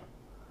matter.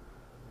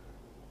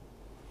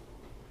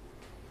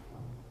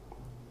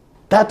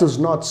 That is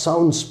not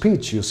sound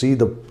speech, you see.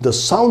 The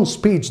sound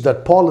speech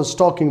that Paul is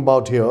talking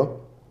about here,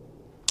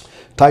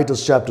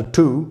 Titus chapter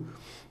 2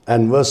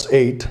 and verse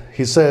 8,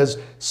 he says,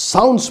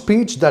 sound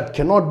speech that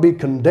cannot be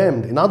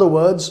condemned. In other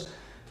words,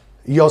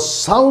 your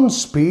sound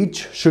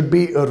speech should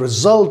be a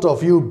result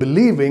of you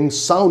believing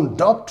sound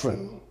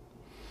doctrine.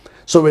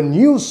 So when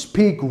you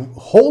speak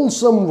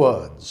wholesome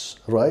words,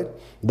 right,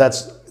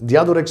 that's the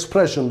other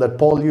expression that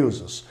Paul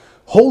uses,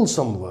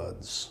 wholesome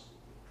words.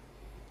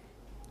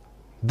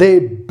 They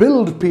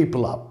build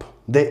people up.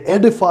 They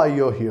edify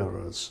your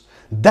hearers.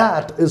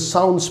 That is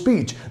sound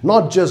speech.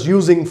 Not just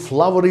using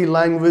flowery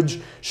language,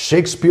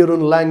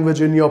 Shakespearean language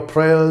in your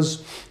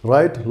prayers,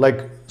 right?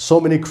 Like so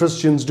many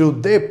Christians do.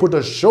 They put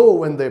a show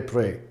when they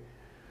pray.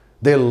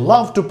 They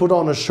love to put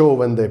on a show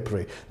when they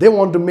pray. They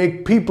want to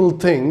make people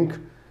think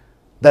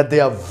that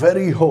they are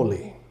very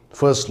holy,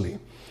 firstly.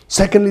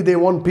 Secondly, they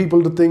want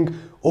people to think,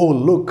 oh,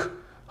 look,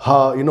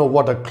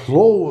 what a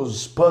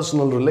close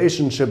personal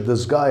relationship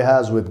this guy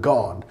has with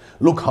God.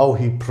 Look how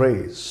he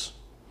prays.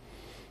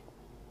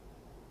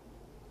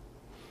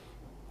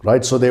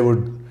 Right? So they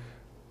would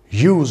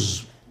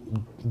use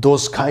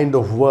those kind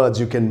of words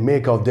you can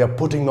make out. They're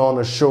putting on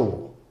a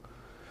show.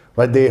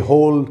 Right? They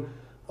hold,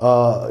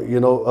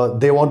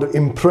 they want to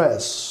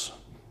impress.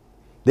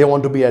 They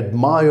want to be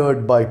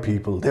admired by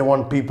people. They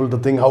want people to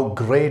think how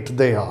great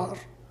they are.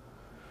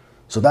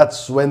 So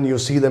that's when you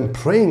see them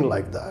praying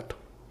like that.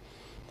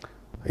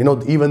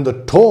 Even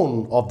the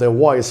tone of their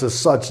voice is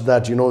such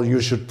that, you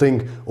should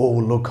think, oh,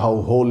 look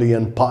how holy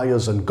and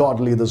pious and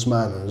godly this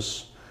man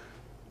is.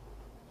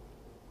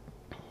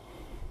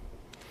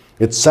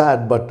 It's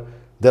sad, but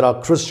there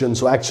are Christians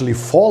who actually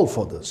fall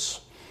for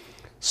this.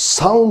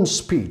 Sound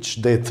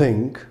speech, they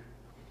think,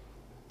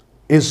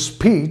 is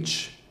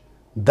speech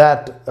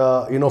that,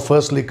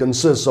 firstly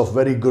consists of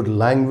very good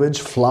language,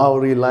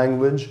 flowery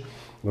language,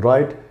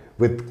 right?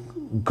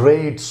 With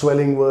great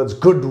swelling words,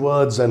 good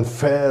words and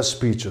fair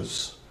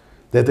speeches.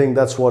 They think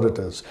that's what it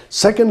is.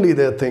 Secondly,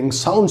 they think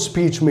sound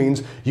speech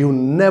means you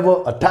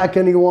never attack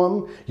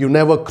anyone, you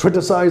never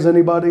criticize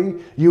anybody,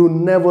 you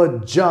never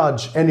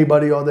judge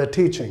anybody or their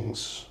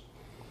teachings.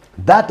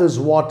 That is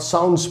what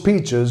sound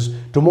speech is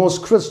to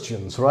most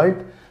Christians, right?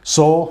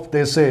 So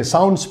they say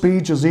sound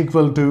speech is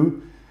equal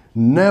to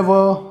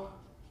never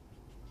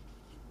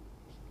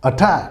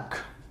attack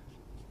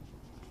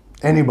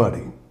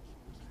anybody,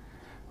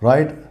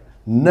 right?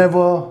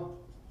 Never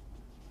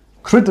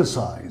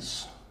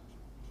criticize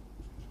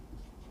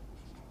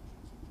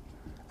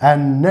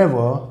and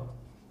never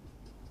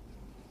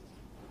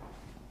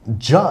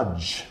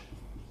judge.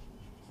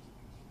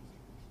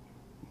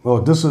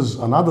 Oh, this is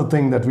another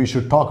thing that we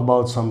should talk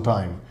about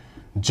sometime.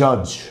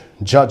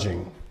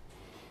 Judging.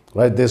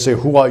 Right? They say,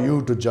 who are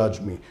you to judge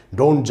me?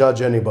 Don't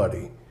judge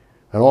anybody.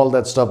 And all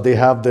that stuff. They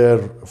have their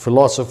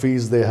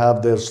philosophies, they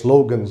have their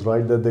slogans,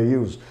 right, that they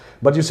use.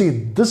 But you see,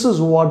 this is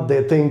what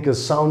they think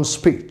is sound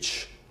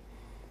speech.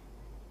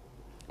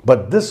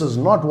 But this is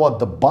not what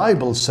the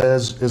Bible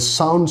says is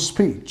sound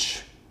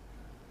speech.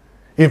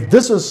 If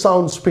this is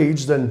sound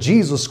speech, then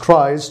Jesus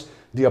Christ,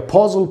 the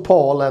Apostle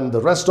Paul, and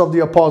the rest of the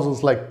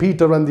apostles like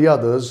Peter and the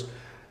others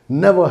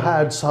never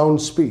had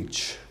sound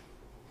speech.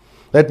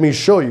 Let me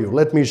show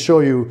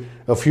you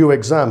a few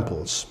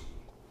examples.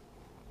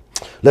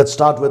 Let's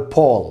start with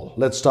Paul.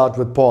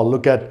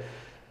 Look at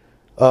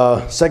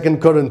 2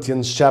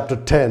 Corinthians chapter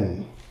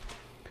 10.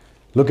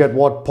 Look at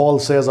what Paul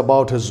says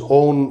about his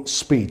own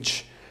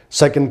speech.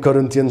 2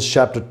 Corinthians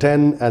chapter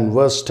 10 and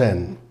verse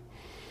 10.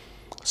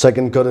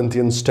 2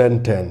 Corinthians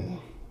 10:10.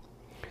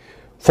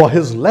 For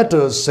his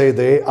letters, say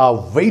they, are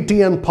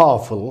weighty and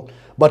powerful,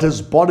 but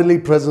his bodily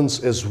presence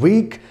is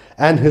weak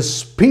and his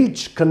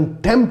speech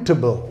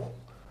contemptible.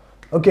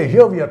 Okay,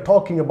 here we are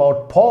talking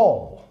about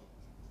Paul.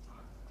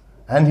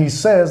 And he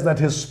says that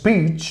his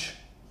speech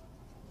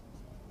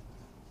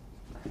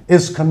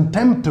is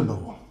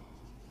contemptible.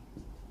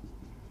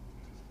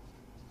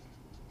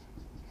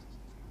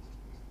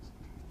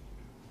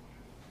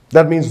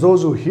 That means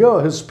those who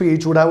hear his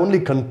speech would have only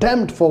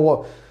contempt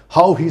for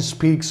how he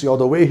speaks or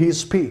the way he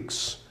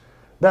speaks.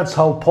 That's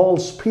how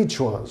Paul's speech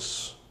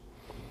was.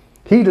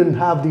 He didn't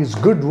have these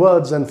good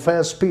words and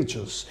fair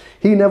speeches.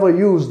 He never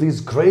used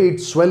these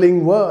great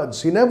swelling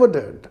words. He never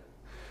did.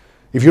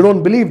 If you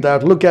don't believe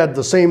that, look at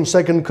the same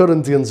 2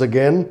 Corinthians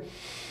again.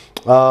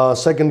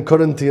 2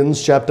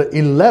 Corinthians chapter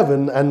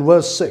 11 and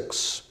verse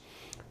 6.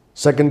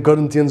 2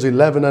 Corinthians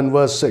 11 and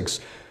verse 6.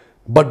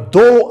 But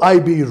though I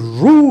be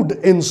rude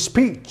in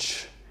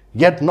speech,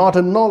 yet not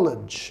in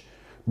knowledge,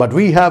 but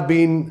we have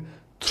been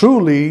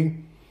truly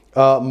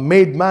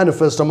made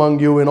manifest among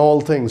you in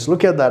all things.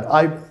 Look at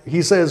that.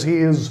 He says he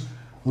is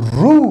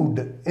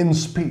rude in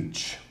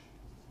speech.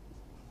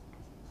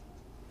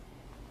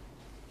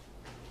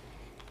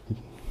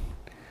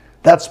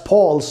 That's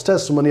Paul's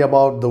testimony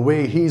about the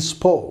way he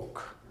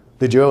spoke.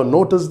 Did you ever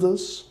notice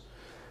this?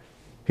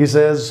 He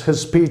says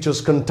his speech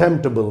is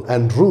contemptible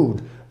and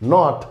rude,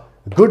 not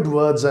good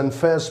words and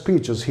fair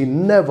speeches. He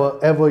never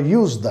ever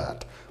used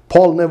that.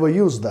 Paul never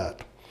used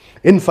that.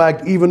 In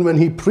fact, even when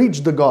he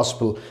preached the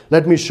gospel,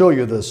 let me show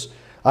you this.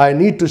 I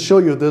need to show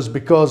you this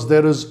because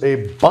there is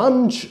a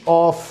bunch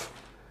of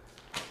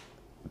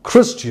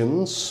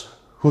Christians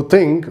who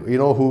think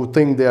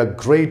they are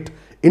great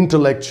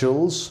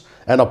intellectuals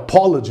and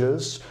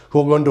apologists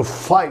who are going to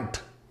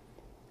fight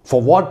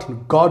for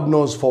what, God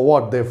knows for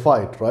what they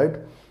fight, right?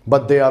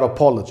 But they are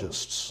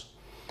apologists.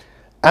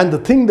 And the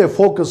thing they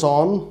focus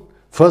on,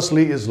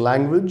 firstly, is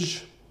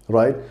language,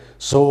 right?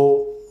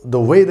 So the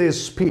way they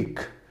speak.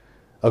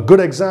 A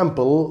good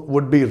example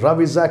would be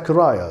Ravi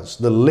Zacharias,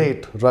 the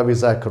late Ravi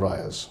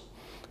Zacharias,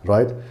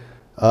 right?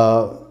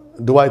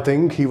 Do I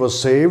think he was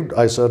saved?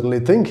 I certainly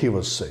think he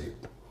was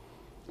saved.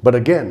 But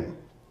again,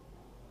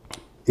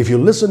 if you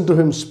listen to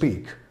him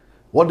speak,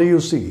 what do you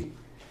see?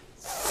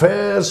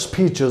 Fair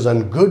speeches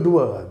and good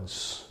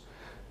words.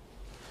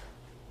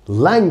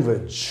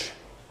 Language,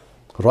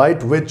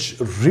 right, which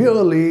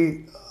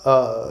really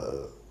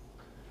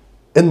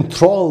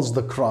enthralls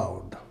the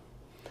crowd.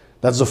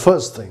 That's the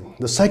first thing.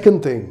 The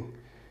second thing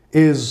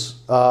is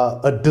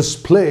a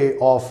display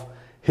of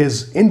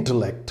his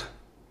intellect,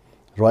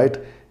 right?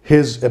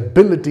 His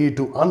ability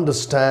to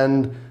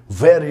understand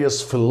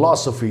various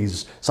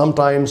philosophies,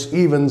 sometimes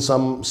even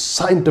some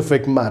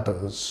scientific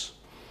matters,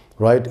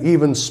 right?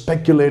 Even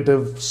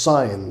speculative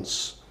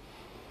science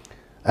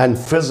and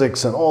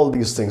physics and all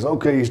these things.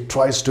 Okay, he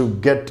tries to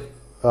get,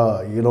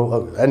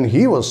 and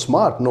he was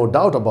smart, no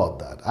doubt about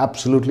that.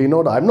 Absolutely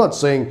no doubt. I'm not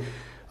saying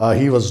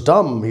he was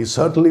dumb. He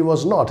certainly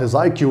was not. His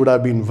IQ would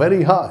have been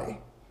very high.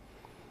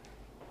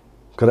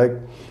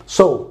 Correct?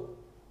 So,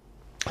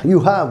 you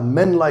have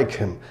men like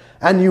him.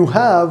 And you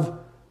have,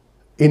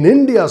 in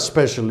India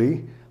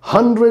especially,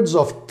 hundreds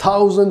of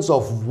thousands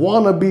of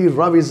wannabe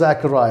Ravi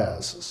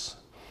Zacharias.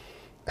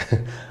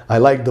 I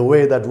like the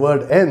way that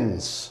word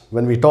ends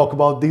when we talk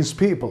about these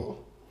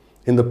people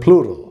in the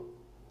plural.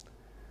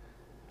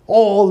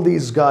 All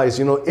these guys,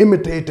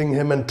 imitating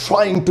him and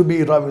trying to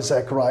be Ravi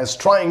Zacharias,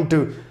 trying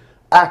to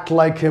act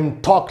like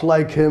him, talk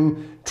like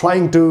him,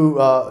 trying to,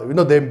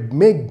 they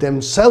make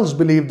themselves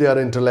believe they are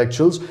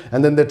intellectuals,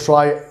 and then they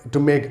try to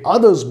make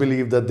others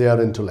believe that they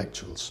are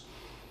intellectuals.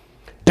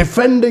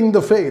 Defending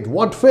the faith.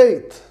 What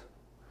faith?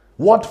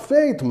 What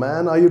faith,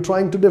 man, are you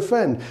trying to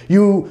defend?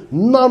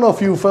 None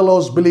of you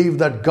fellows believe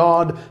that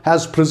God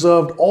has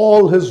preserved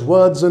all his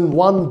words in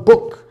one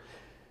book.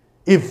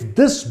 If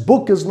this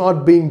book is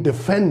not being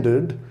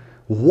defended,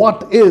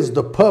 what is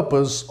the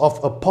purpose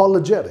of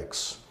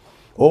apologetics?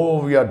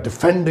 Oh, we are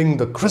defending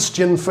the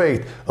Christian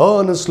faith,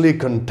 earnestly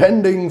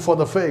contending for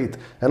the faith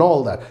and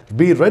all that.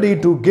 Be ready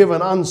to give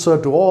an answer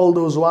to all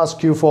those who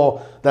ask you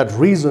for that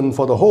reason,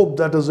 for the hope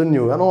that is in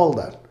you and all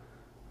that.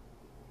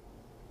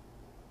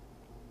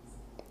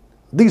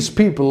 These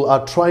people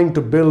are trying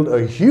to build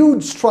a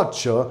huge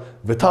structure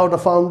without a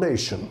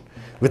foundation,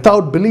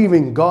 without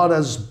believing God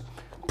has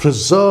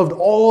preserved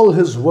all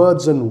his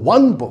words in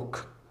one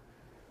book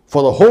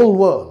for the whole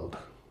world.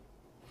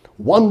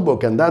 One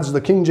book, and that's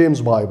the King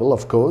James Bible,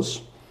 of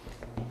course.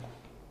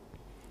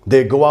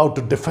 They go out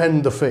to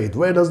defend the faith.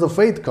 Where does the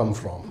faith come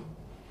from?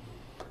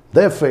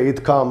 Their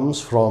faith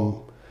comes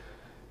from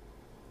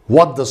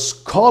what the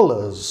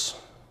scholars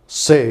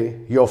say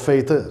your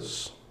faith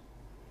is.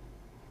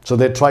 So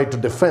they try to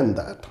defend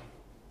that.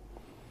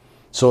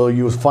 So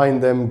you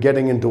find them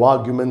getting into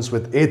arguments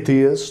with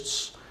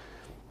atheists.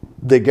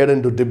 They get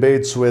into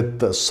debates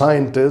with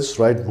scientists,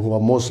 right, who are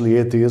mostly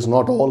atheists,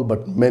 not all,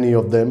 but many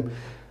of them,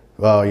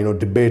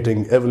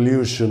 debating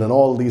evolution and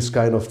all these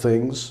kind of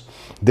things.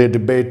 They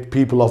debate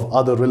people of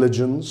other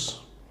religions.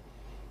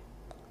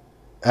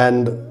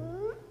 And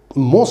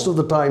most of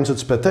the times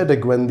it's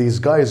pathetic when these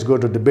guys go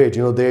to debate.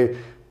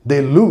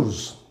 They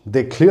lose.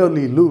 They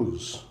clearly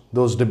lose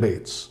those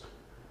debates.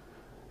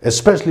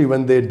 Especially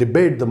when they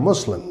debate the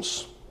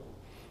Muslims,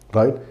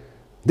 right?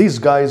 These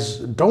guys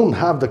don't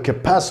have the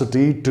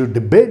capacity to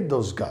debate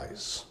those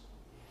guys,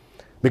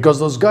 because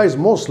those guys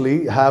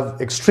mostly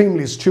have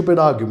extremely stupid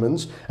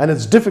arguments, and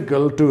it's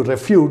difficult to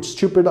refute such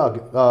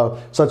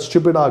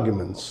stupid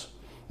arguments.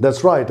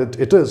 That's right,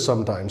 it is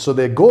sometimes. So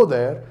they go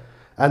there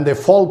and they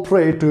fall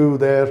prey to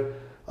their,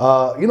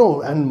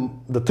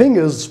 and the thing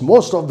is,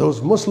 most of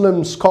those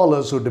Muslim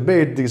scholars who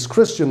debate these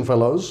Christian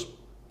fellows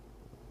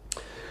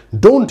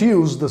don't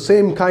use the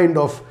same kind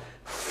of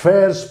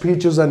fair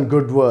speeches and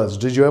good words.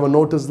 Did you ever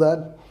notice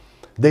that?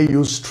 They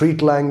use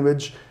street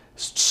language,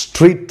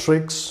 street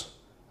tricks,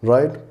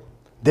 right?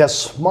 They're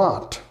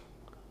smart.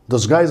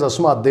 Those guys are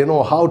smart. They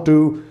know how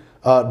to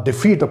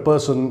defeat a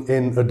person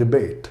in a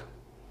debate.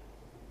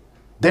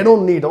 They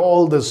don't need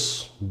all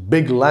this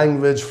big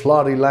language,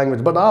 flowery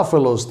language, but our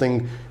fellows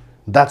think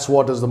that's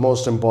what is the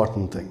most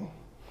important thing.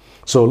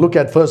 So look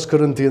at 1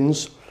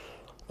 Corinthians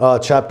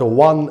chapter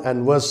 1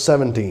 and verse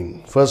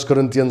 17. 1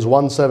 Corinthians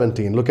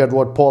 1:17. Look at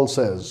what Paul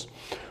says.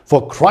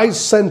 For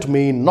Christ sent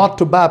me not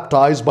to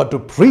baptize, but to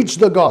preach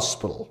the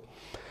gospel,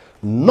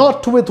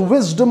 not with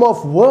wisdom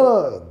of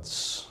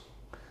words.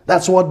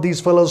 That's what these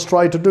fellows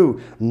try to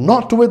do.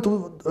 Not with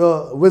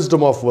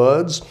wisdom of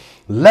words,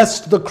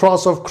 lest the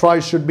cross of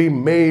Christ should be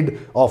made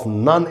of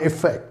none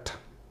effect.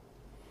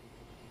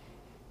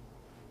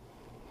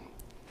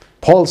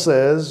 Paul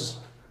says,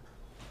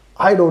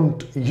 I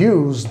don't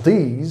use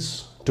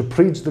these to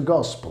preach the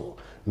gospel,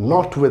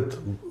 not with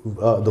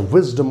the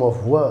wisdom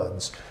of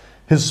words.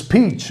 His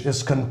speech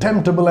is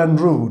contemptible and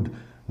rude,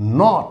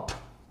 not,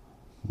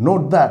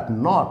 note that,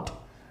 not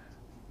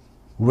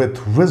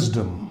with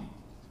wisdom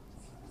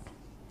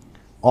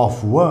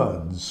of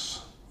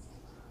words.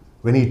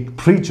 When he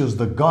preaches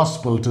the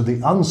gospel to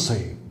the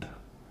unsaved,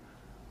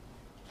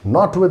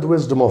 not with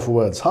wisdom of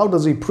words. How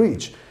does he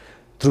preach?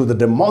 Through the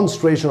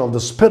demonstration of the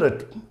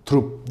Spirit,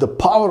 through the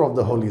power of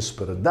the Holy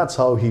Spirit. That's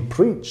how he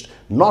preached,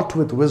 not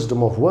with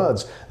wisdom of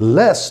words,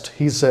 lest,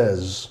 he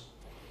says,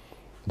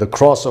 the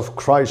cross of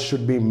Christ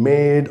should be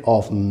made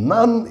of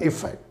none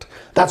effect.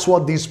 That's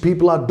what these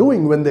people are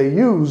doing when they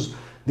use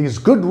these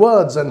good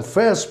words and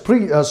fair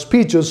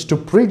speeches to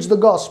preach the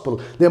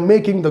gospel. They're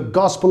making the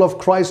gospel of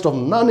Christ of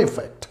none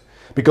effect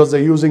because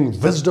they're using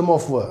wisdom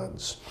of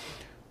words.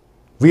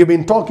 We have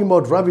been talking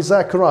about Ravi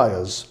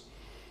Zacharias.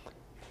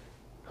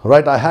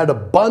 Right, I had a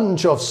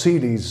bunch of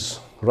CDs,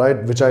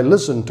 right, which I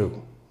listened to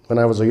when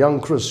I was a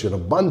young Christian, a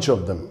bunch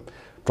of them,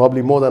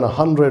 probably more than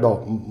 100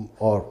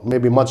 or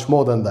maybe much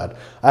more than that.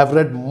 I've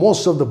read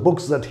most of the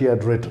books that he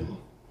had written.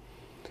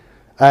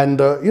 And,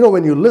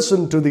 when you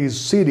listen to these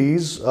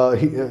CDs,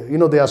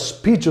 there are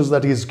speeches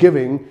that he's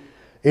giving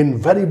in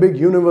very big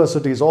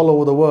universities all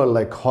over the world,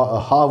 like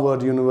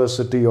Harvard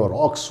University or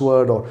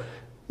Oxford or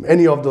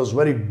any of those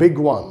very big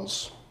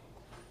ones,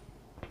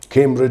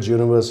 Cambridge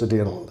University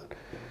and all that.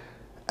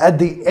 At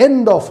the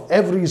end of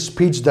every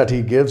speech that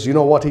he gives, you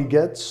know what he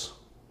gets?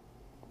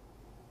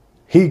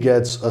 He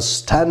gets a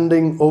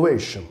standing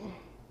ovation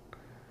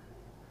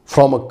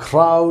from a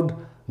crowd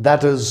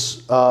that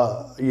is,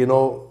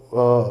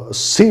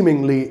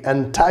 seemingly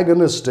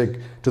antagonistic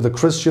to the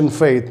Christian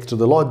faith, to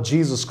the Lord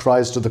Jesus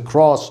Christ, to the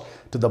cross,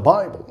 to the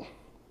Bible.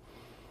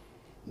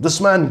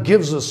 This man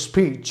gives a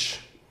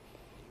speech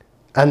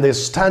and they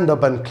stand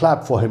up and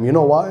clap for him. You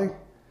know why?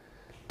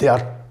 They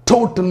are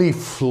totally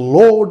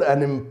floored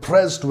and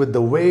impressed with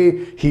the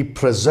way he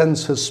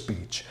presents his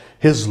speech,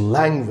 his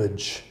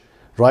language,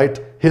 right?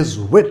 His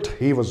wit.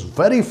 He was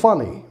very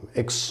funny,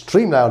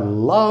 extremely. I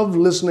love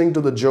listening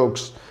to the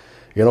jokes,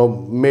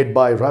 made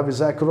by Ravi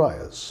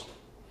Zacharias.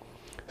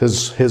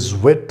 His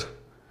wit,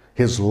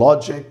 his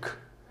logic,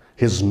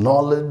 his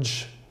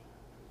knowledge,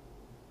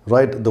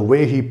 right? The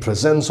way he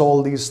presents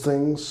all these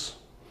things,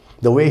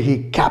 the way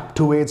he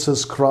captivates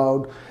his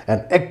crowd,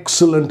 an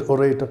excellent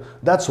orator.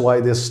 That's why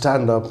they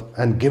stand up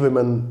and give him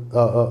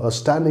a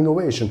standing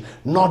ovation.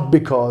 Not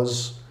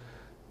because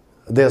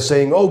they're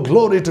saying, oh,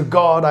 glory to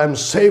God, I'm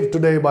saved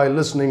today by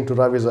listening to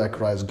Ravi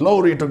Zacharias.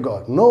 Glory to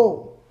God.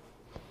 No,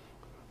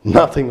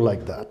 nothing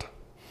like that.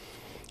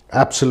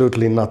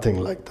 Absolutely nothing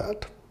like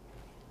that.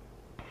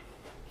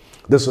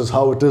 This is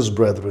how it is,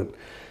 brethren.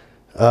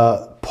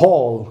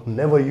 Paul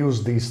never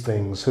used these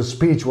things. His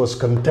speech was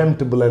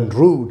contemptible and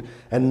rude,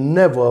 and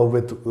never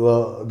with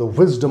the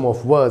wisdom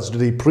of words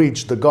did he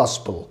preach the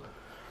gospel.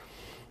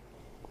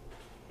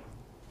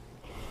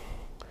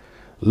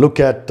 Look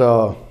at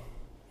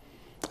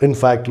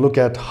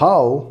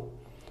how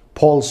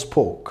Paul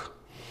spoke.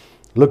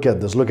 Look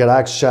at this. Look at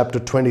Acts chapter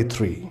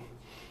 23.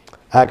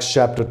 Acts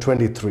chapter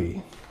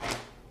 23.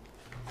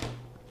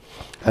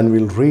 And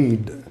we'll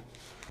read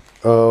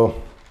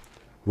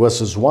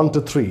verses 1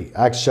 to 3.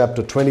 Acts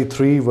chapter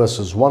 23,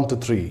 verses 1 to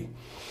 3.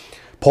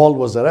 Paul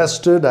was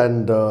arrested,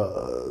 and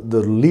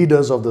the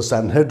leaders of the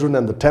Sanhedrin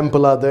and the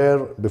temple are there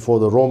before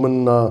the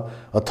Roman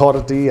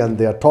authority, and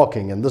they are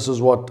talking. And this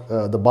is what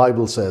the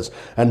Bible says.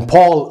 And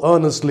Paul,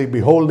 earnestly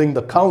beholding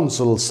the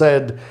council,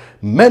 said,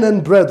 Men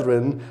and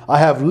brethren, I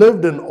have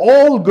lived in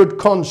all good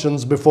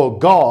conscience before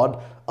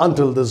God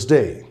until this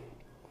day.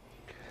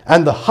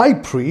 And the high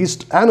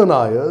priest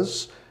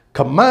Ananias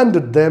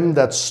commanded them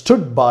that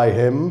stood by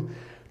him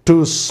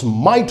to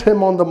smite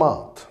him on the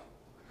mouth.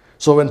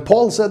 So when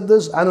Paul said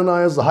this,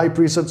 Ananias the high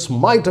priest said,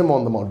 smite him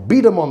on the mouth,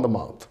 beat him on the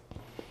mouth.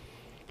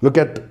 Look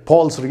at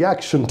Paul's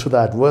reaction to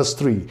that, verse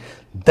 3.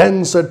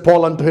 Then said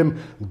Paul unto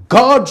him,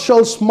 God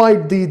shall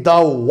smite thee,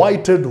 thou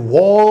whited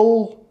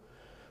wall,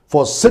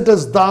 for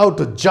sittest thou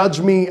to judge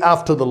me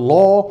after the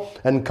law,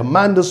 and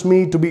commandest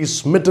me to be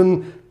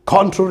smitten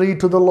contrary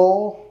to the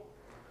law?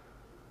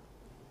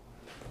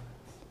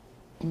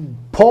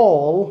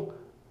 Paul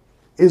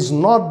is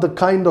not the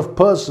kind of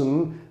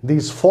person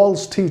these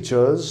false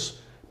teachers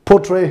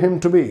portray him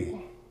to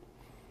be.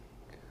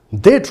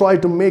 They try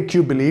to make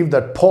you believe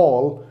that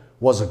Paul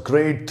was a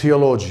great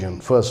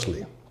theologian,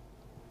 firstly,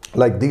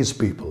 like these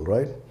people,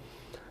 right?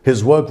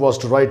 His work was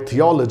to write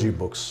theology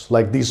books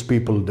like these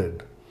people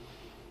did.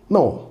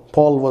 No,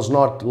 Paul was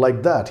not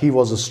like that. He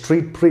was a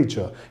street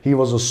preacher. He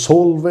was a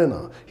soul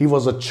winner. He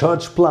was a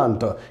church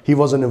planter. He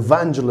was an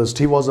evangelist.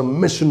 He was a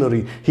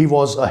missionary. He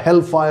was a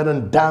hellfire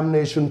and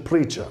damnation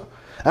preacher.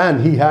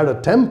 And he had a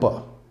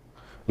temper.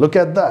 Look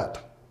at that.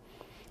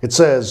 It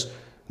says,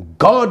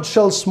 God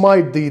shall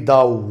smite thee,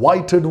 thou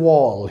whited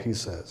wall, he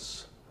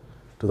says,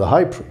 to the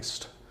high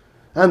priest.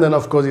 And then,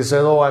 of course, he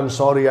says, oh, I'm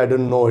sorry, I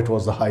didn't know it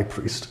was the high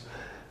priest.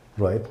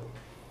 Right?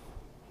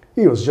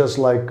 He was just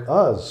like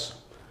us.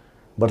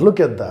 But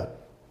look at that.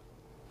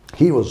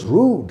 He was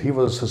rude.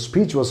 His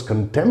speech was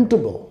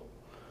contemptible.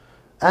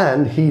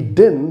 And he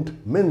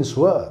didn't mince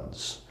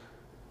words.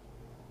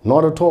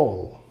 Not at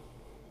all.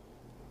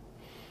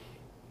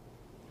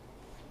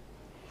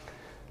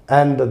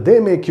 And they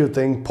make you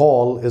think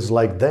Paul is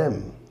like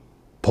them.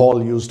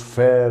 Paul used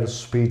fair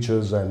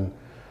speeches and,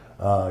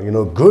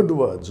 good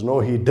words. No,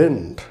 he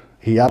didn't.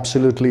 He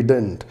absolutely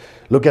didn't.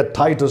 Look at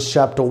Titus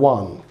chapter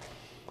 1.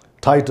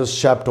 Titus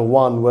chapter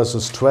 1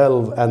 verses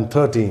 12 and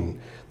 13.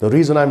 The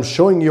reason I'm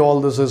showing you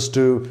all this is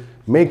to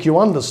make you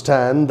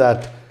understand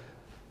that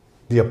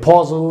the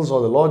apostles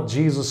or the Lord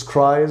Jesus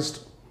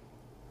Christ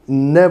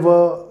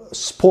never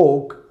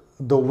spoke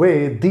the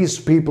way these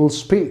people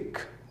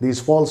speak. These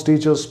false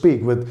teachers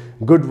speak with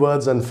good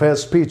words and fair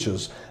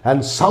speeches.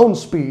 And sound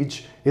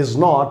speech is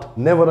not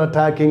never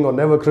attacking or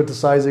never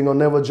criticizing or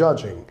never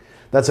judging.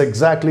 That's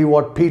exactly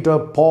what Peter,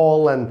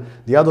 Paul, and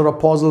the other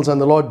apostles and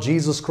the Lord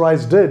Jesus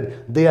Christ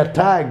did. They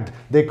attacked,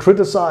 they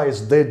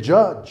criticized, they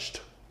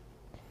judged.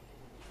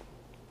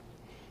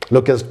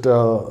 Look at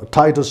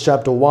Titus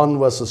chapter 1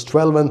 verses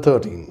 12 and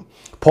 13.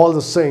 Paul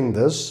is saying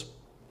this.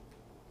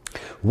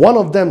 One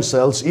of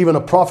themselves, even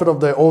a prophet of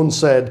their own,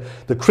 said,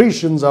 the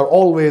Christians are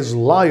always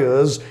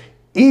liars,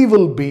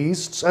 evil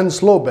beasts, and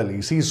slow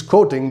bellies. He's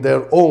quoting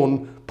their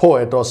own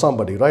poet or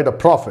somebody, right? A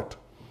prophet.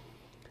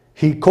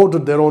 He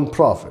quoted their own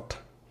prophet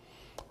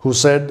who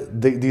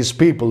said these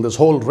people, this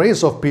whole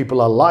race of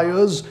people are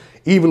liars,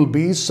 evil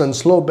beasts, and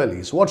slow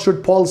bellies. What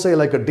should Paul say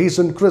like a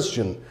decent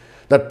Christian?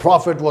 That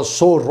prophet was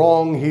so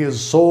wrong, he is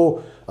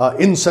so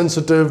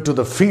insensitive to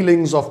the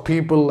feelings of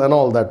people and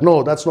all that.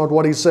 No, that's not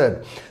what he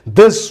said.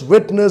 This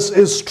witness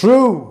is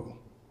true.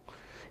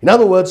 In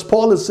other words,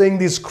 Paul is saying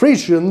these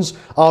Christians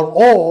are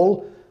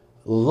all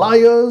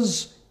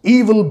liars,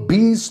 evil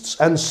beasts,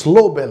 and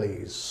slow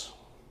bellies.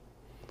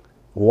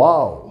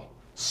 Wow.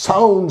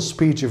 Sound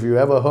speech if you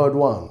ever heard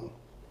one.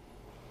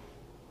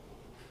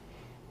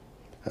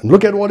 And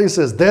look at what he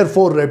says.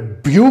 Therefore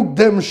rebuke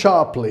them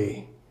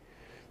sharply,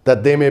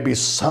 that they may be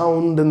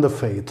sound in the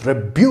faith.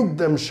 Rebuke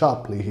them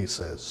sharply, he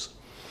says.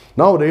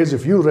 Nowadays,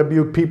 if you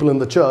rebuke people in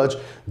the church,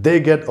 they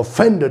get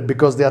offended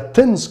because they are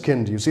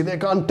thin-skinned. You see, they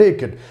can't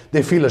take it.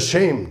 They feel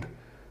ashamed.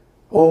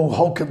 Oh,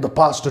 how can the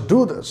pastor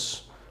do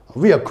this?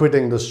 We are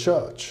quitting this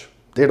church.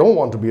 They don't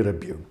want to be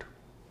rebuked.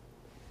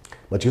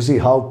 But you see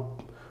how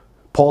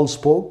Paul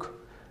spoke?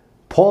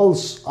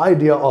 Paul's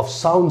idea of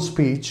sound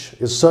speech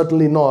is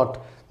certainly not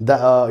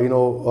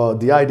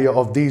the idea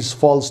of these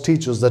false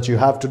teachers that you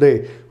have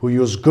today who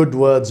use good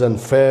words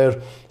and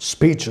fair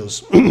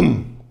speeches.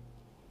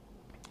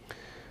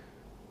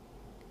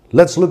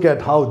 Let's look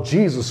at how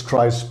Jesus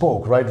Christ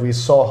spoke, right? We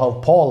saw how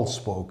Paul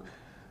spoke.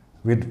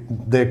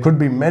 There could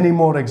be many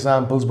more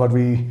examples, but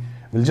we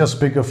will just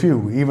pick a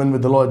few. Even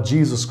with the Lord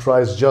Jesus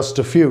Christ, just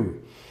a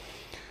few.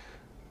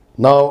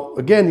 Now,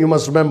 again, you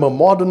must remember,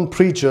 modern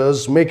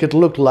preachers make it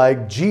look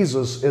like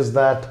Jesus is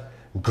that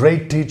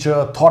great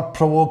teacher,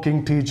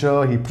 thought-provoking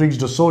teacher. He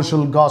preached a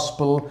social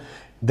gospel.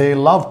 They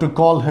love to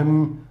call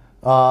him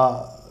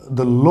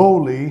the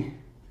lowly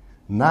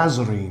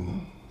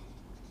Nazarene.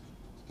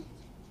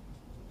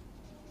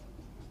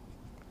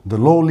 the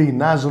lowly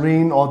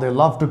Nazarene, or they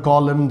love to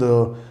call him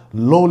the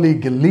lowly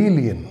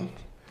Galilean.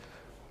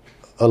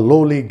 A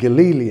lowly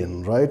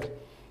Galilean, right?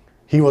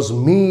 He was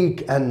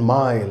meek and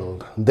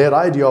mild. Their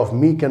idea of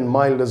meek and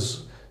mild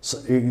is,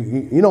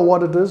 you know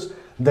what it is?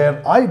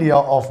 Their idea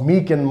of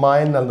meek and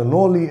mild and the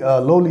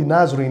lowly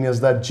Nazarene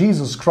is that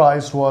Jesus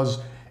Christ was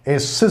a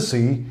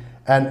sissy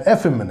and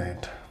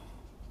effeminate.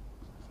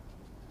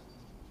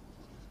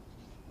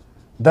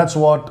 That's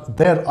what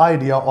their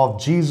idea of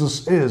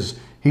Jesus is.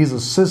 He's a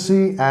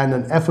sissy and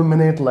an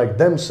effeminate like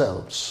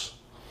themselves.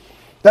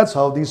 That's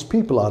how these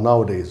people are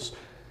nowadays.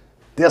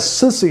 They're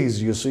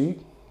sissies, you see.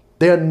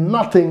 They're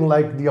nothing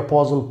like the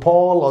Apostle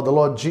Paul or the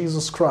Lord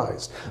Jesus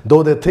Christ,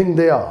 though they think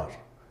they are.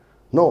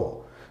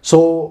 No.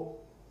 So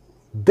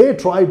they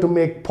try to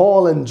make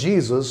Paul and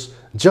Jesus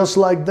just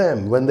like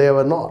them when they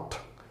were not.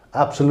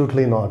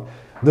 Absolutely not.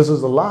 This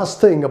is the last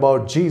thing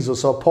about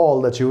Jesus or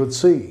Paul that you would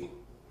see.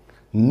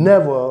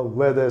 Never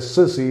were they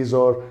sissies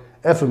or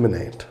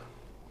effeminate.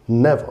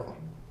 Never.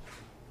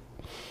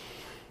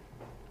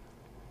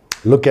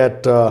 Look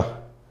at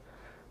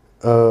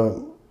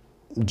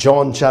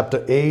John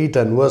chapter 8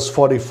 and verse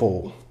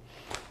 44.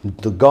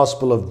 The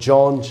Gospel of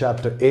John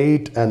chapter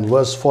 8 and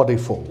verse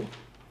 44.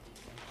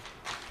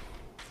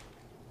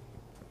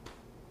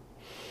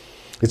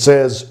 It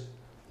says,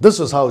 this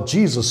is how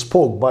Jesus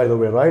spoke, by the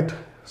way, right?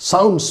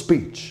 Sound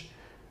speech.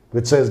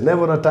 Which says,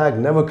 never attack,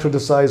 never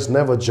criticize,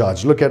 never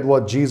judge. Look at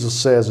what Jesus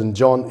says in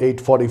John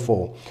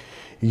 8:44.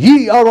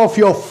 Ye are of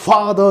your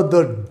father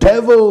the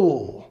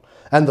devil,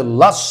 and the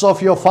lusts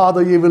of your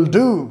father ye will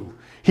do.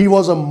 He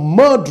was a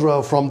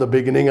murderer from the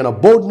beginning, and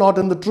abode not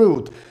in the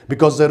truth,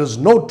 because there is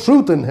no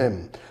truth in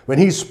him. When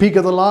he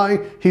speaketh a lie,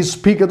 he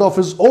speaketh of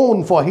his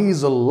own, for he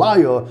is a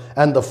liar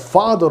and the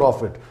father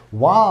of it.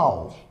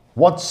 Wow,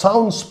 what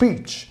sound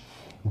speech.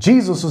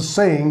 Jesus is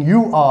saying,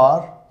 you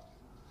are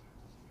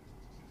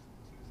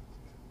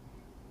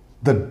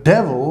the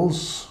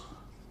devil's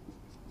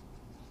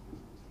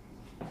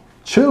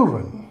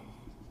children.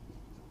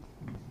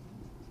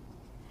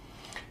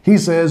 He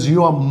says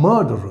you are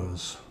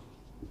murderers.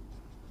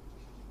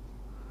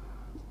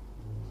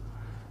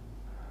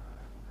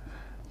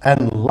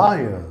 And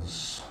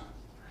liars.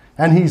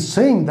 And he's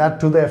saying that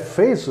to their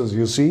faces,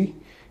 you see.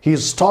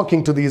 He's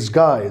talking to these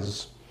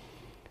guys.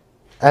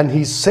 And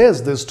he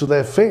says this to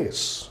their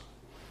face.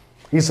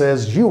 He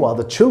says, you are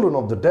the children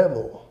of the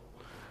devil.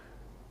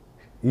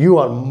 You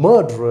are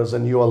murderers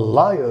and you are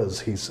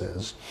liars, he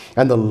says.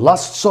 And the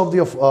lusts of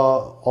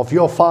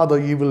your father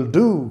ye will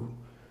do.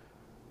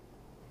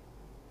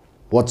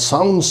 What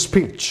sound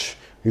speech.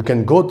 You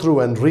can go through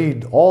and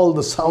read all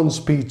the sound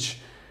speech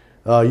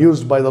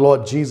used by the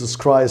Lord Jesus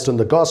Christ in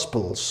the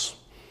Gospels.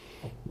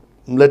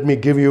 Let me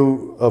give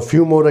you a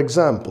few more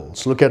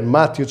examples. Look at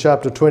Matthew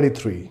chapter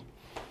 23.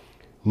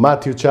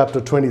 Matthew chapter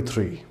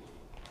 23.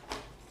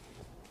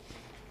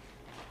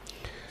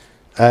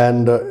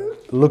 And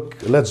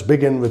let's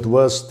begin with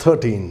verse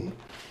 13.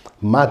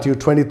 Matthew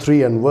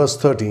 23 and verse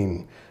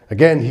 13.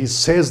 Again, he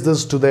says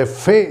this to their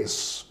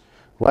face,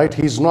 right?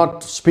 He's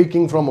not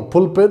speaking from a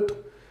pulpit.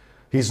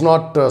 He's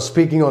not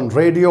speaking on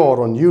radio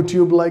or on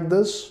YouTube like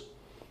this,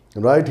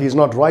 right? He's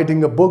not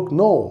writing a book.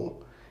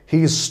 No,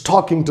 he's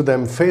talking to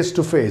them face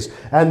to face.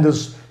 And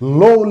this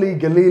lowly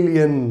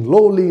Galilean,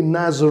 lowly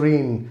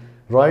Nazarene,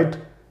 right?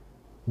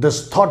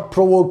 This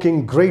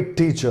thought-provoking great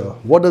teacher,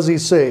 what does he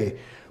say?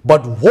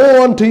 But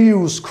woe unto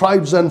you,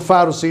 scribes and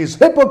Pharisees,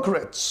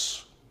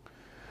 hypocrites!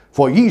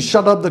 For ye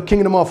shut up the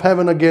kingdom of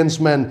heaven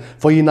against men.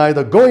 For ye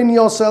neither go in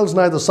yourselves,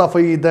 neither suffer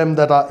ye them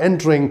that are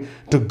entering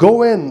to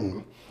go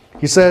in.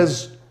 He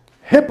says,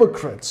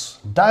 hypocrites,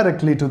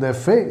 directly to their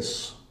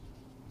face.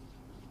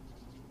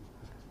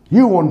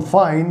 You won't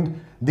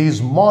find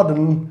these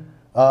modern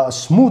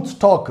smooth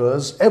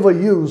talkers ever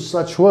use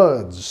such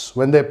words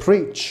when they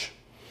preach.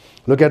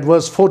 Look at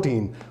verse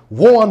 14.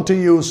 Woe unto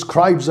you,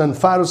 scribes and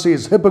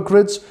Pharisees,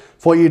 hypocrites,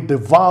 for ye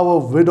devour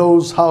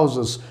widows'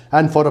 houses,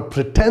 and for a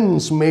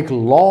pretense make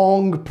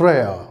long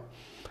prayer.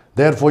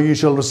 Therefore ye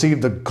shall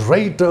receive the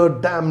greater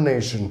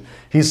damnation.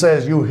 He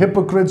says, you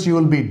hypocrites, you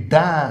will be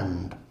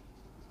damned.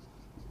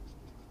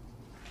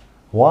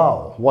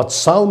 Wow, what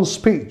sound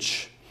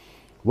speech.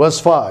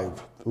 Verse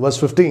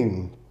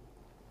 15.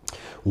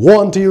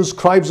 Woe unto you,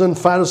 scribes and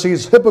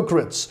Pharisees,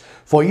 hypocrites!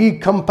 For ye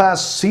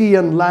compass sea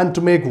and land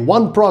to make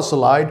one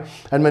proselyte,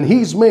 and when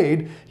he is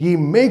made, ye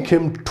make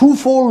him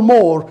twofold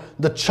more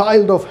the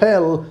child of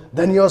hell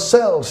than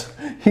yourselves.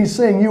 He's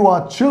saying you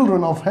are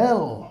children of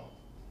hell.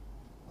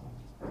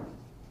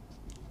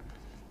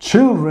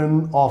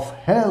 Children of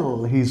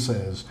hell, he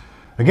says.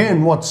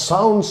 Again, what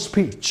sound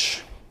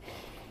speech.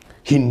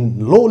 He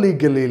lowly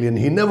Galilean,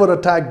 he never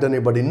attacked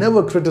anybody,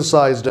 never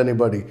criticized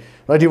anybody,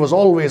 right? He was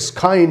always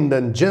kind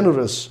and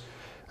generous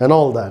and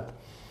all that.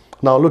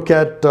 Now look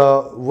at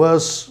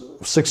verse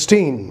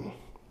 16.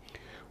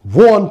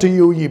 Woe unto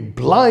you, ye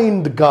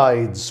blind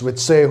guides, which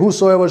say,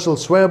 whosoever shall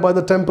swear by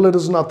the temple, it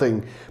is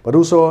nothing. But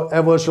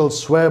whosoever shall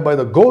swear by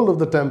the gold of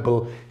the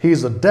temple, he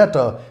is a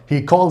debtor.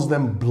 He calls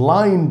them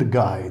blind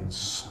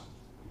guides.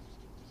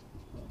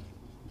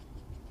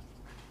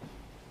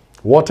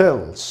 What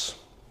else?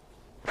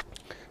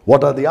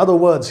 What are the other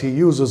words he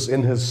uses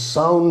in his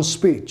sound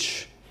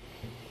speech?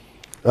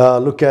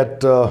 Look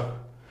at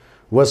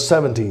verse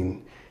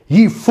 17.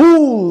 Ye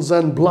fools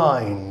and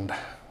blind.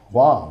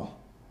 Wow.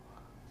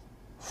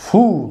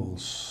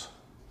 Fools.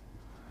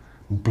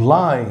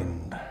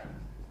 Blind.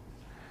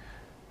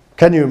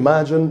 Can you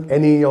imagine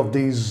any of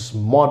these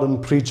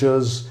modern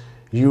preachers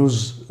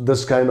use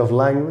this kind of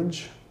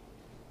language?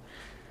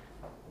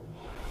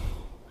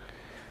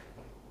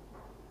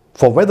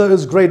 For whether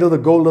is greater the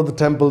gold of the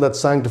temple that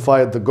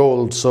sanctifieth the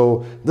gold.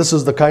 So this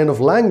is the kind of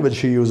language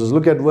he uses.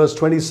 Look at verse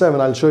 27.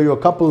 I'll show you a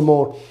couple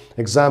more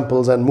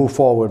examples and move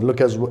forward.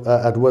 Look at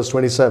verse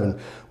 27.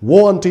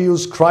 Woe unto you,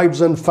 scribes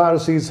and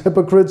Pharisees,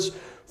 hypocrites,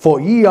 for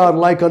ye are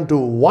like unto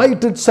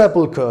whited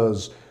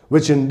sepulchres,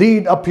 which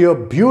indeed appear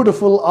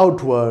beautiful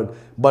outward,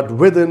 but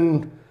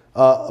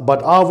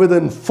are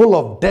within full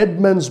of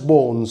dead men's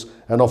bones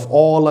and of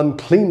all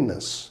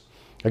uncleanness.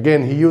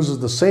 Again, he uses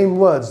the same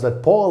words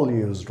that Paul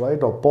used,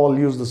 right? Or Paul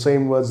used the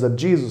same words that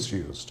Jesus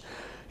used.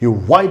 You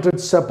whited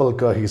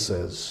sepulchre, he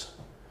says.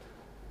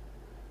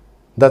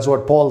 That's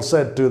what Paul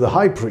said to the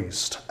high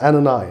priest,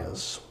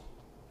 Ananias.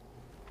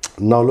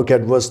 Now look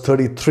at verse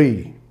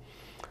 33.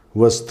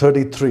 Verse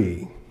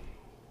 33.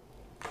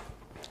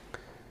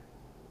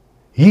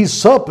 Ye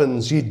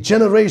serpents, ye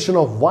generation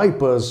of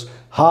vipers,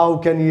 how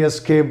can ye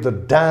escape the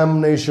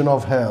damnation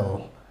of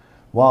hell?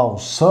 Wow,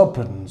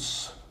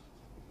 serpents.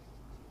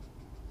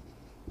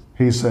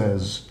 He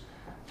says,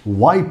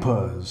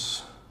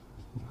 vipers.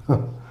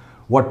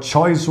 What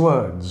choice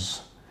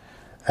words.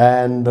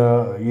 And,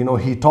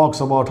 he talks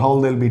about how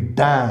they'll be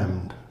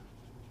damned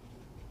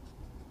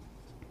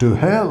to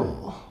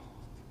hell.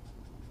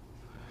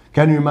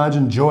 Can you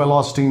imagine Joel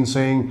Osteen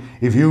saying,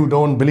 if you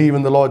don't believe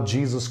in the Lord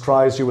Jesus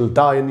Christ, you will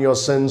die in your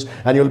sins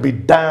and you'll be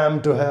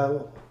damned to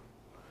hell?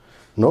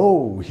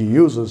 No, he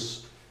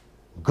uses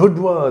good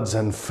words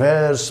and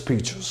fair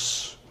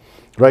speeches.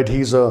 Right?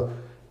 He's a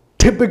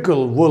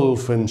typical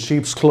wolf in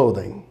sheep's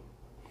clothing.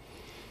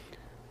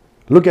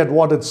 Look at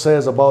what it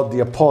says about the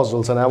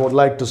apostles, and I would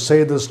like to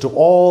say this to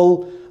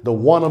all the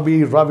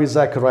wannabe Ravi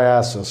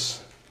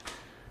Zachariases.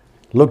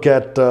 Look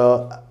at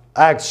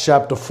Acts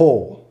chapter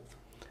 4.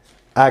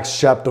 Acts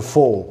chapter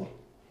 4.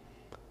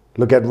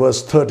 Look at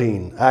verse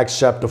 13. Acts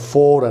chapter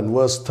 4 and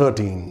verse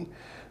 13.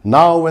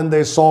 Now when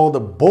they saw the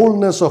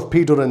boldness of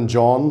Peter and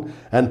John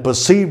and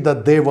perceived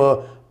that they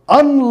were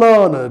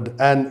unlearned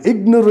and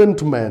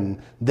ignorant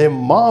men, they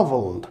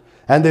marveled,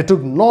 and they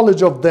took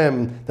knowledge of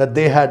them that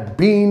they had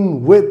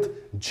been with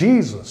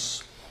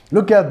Jesus.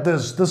 Look at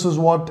this. This is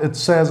what it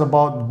says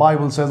about, the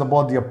Bible says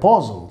about the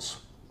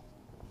apostles.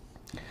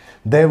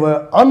 They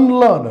were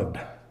unlearned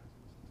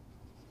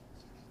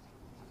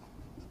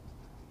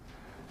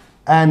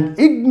and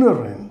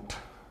ignorant.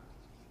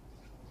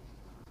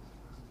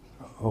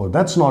 Oh,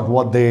 that's not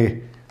what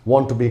they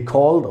want to be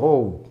called.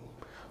 Oh,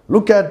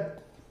 look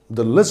at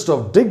the list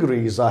of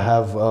degrees I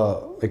have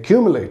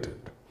accumulated,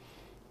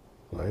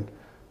 right?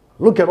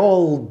 Look at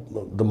all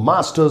the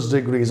master's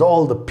degrees,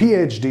 all the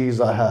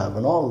PhDs I have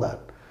and all that.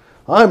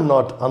 I'm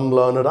not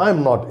unlearned,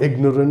 I'm not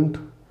ignorant.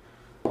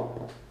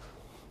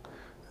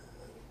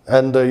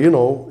 And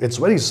it's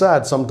very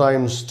sad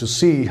sometimes to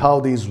see how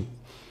these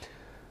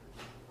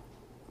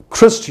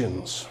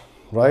Christians,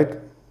 right,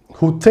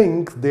 who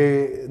think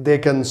they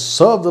can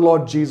serve the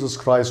Lord Jesus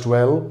Christ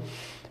well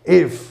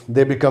if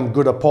they become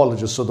good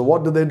apologists. So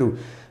what do?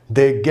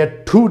 They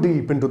get too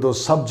deep into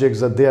those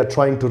subjects that they are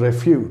trying to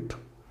refute.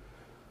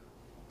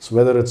 So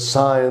whether it's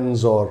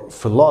science or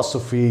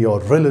philosophy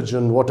or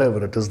religion,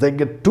 whatever it is, they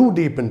get too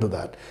deep into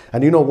that.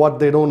 And you know what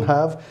they don't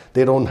have?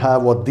 They don't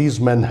have what these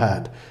men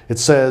had. It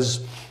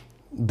says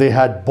they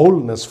had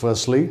boldness,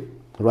 firstly,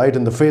 right?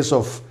 In the face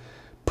of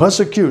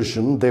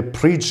persecution, they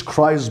preached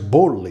Christ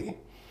boldly.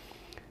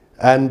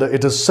 And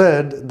it is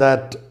said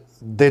that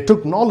they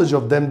took knowledge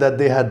of them that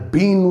they had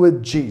been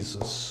with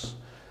Jesus.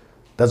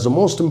 That's the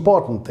most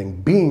important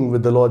thing, being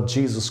with the Lord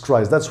Jesus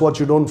Christ. That's what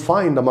you don't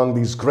find among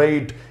these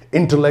great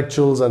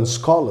intellectuals and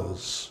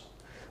scholars.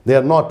 They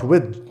have not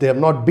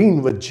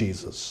been with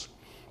Jesus.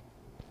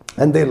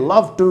 And they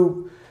love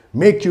to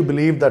make you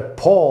believe that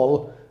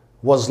Paul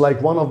was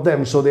like one of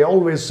them. So they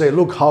always say,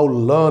 look how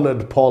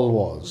learned Paul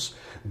was.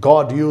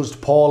 God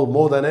used Paul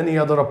more than any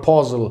other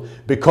apostle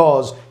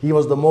because he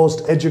was the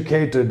most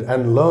educated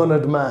and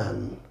learned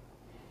man.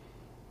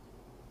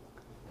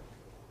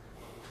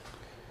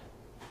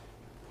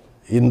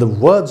 In the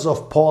words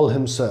of Paul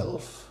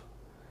himself,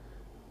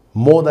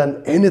 more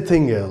than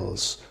anything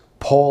else,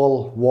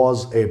 Paul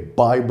was a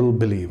Bible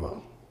believer.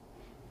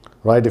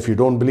 Right? If you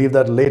don't believe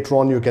that, later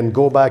on you can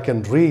go back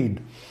and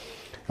read.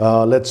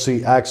 Let's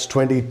see, Acts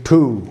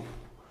 22.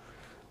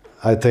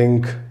 I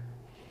think.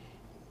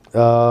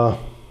 I'll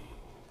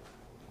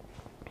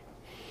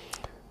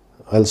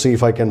see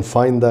if I can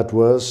find that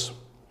verse.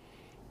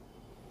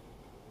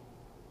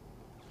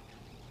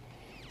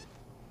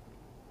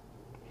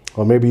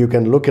 Or maybe you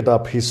can look it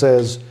up. He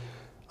says,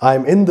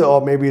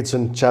 or maybe it's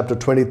in chapter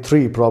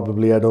 23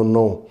 probably, I don't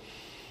know.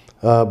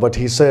 But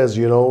he says,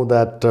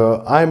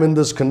 that I'm in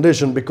this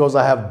condition because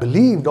I have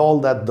believed all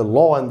that the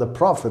law and the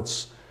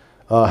prophets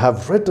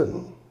have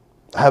written.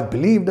 I have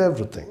believed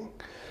everything.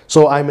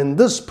 So I'm in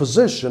this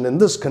position, in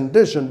this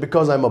condition,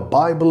 because I'm a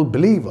Bible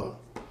believer.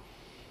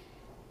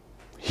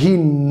 He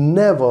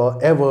never,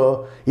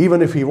 ever,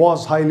 even if he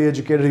was highly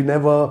educated, he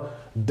never,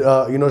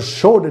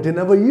 showed it. He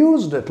never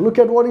used it. Look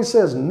at what he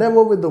says.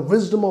 Never with the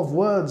wisdom of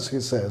words, he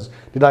says,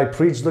 did I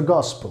preach the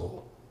gospel.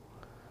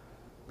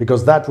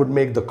 Because that would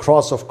make the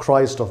cross of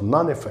Christ of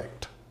none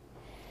effect.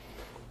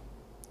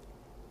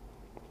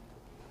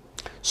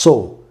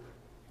 So,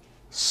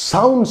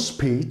 sound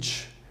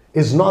speech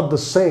is not the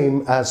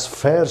same as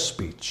fair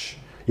speech.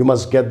 You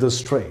must get this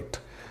straight.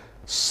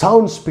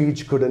 Sound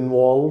speech could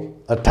involve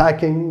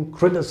attacking,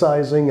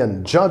 criticizing,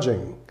 and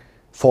judging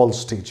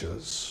false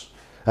teachers.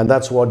 And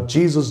that's what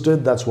Jesus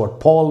did, that's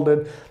what Paul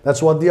did,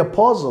 that's what the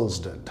apostles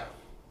did.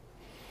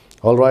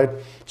 All right?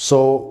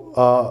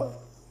 So,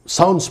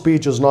 sound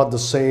speech is not the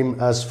same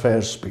as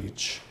fair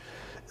speech.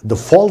 The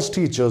false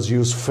teachers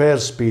use fair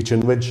speech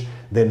in which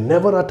they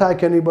never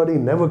attack anybody,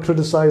 never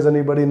criticize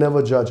anybody,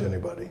 never judge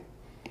anybody.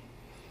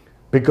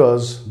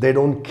 Because they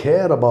don't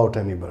care about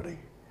anybody.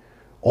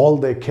 All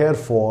they care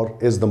for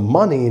is the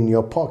money in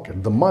your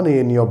pocket, the money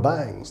in your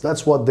banks.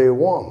 That's what they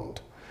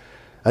want.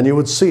 And you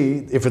would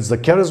see, if it's the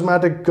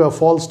charismatic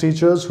false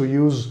teachers who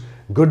use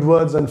good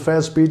words and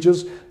fair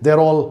speeches, they're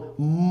all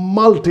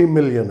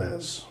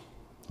multi-millionaires,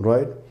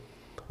 right?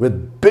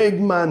 With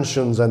big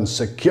mansions and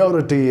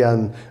security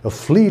and a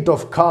fleet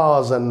of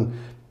cars and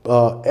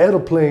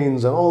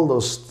airplanes and all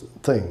those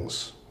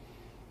things.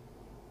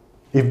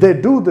 If they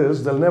do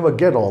this, they'll never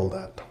get all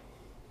that.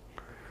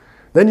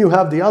 Then you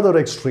have the other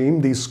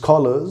extreme, these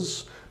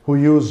scholars who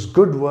use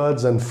good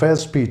words and fair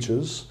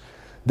speeches.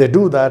 They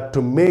do that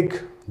to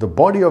make the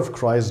body of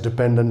Christ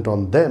dependent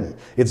on them.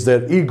 It's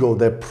their ego,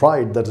 their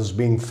pride that is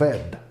being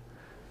fed.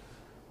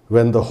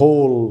 When the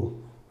whole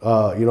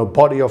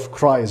body of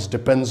Christ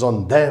depends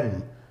on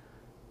them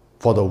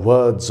for the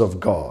words of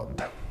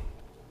God.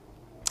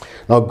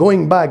 Now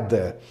going back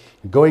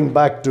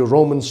to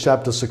Romans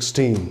chapter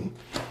 16,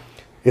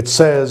 it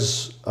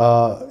says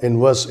in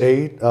verse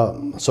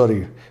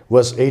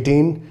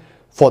 18,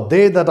 for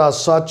they that are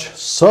such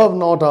serve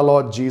not our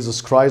Lord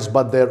Jesus Christ,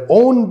 but their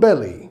own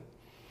belly,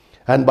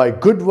 and by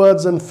good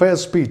words and fair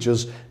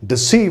speeches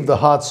deceive the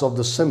hearts of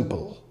the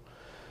simple.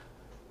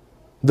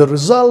 The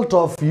result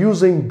of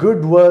using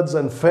good words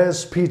and fair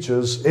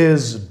speeches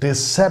is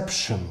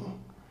deception.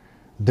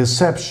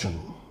 Deception.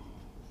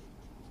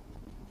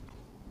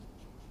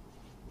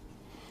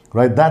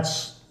 Right?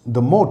 That's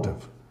the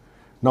motive.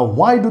 Now,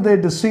 why do they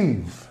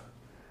deceive?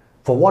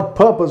 For what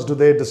purpose do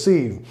they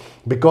deceive?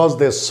 Because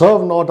they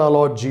serve not our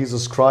Lord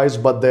Jesus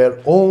Christ, but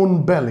their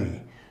own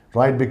belly.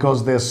 Right?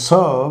 Because they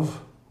serve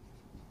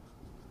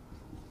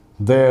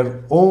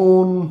their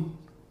own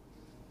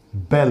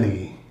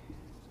belly.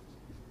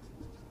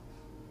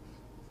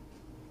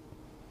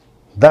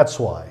 That's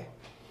why.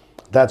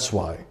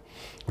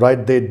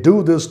 Right? They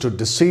do this to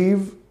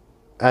deceive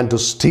and to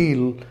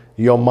steal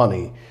your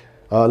money.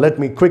 Let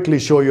me quickly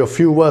show you a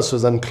few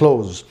verses and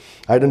close.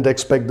 I didn't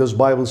expect this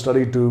Bible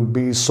study to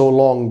be so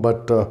long,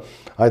 but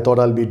I thought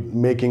I'll be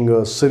making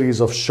a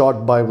series of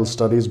short Bible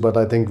studies, but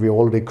I think we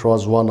already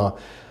crossed one.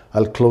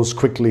 I'll close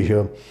quickly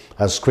here,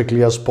 as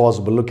quickly as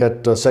possible. Look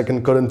at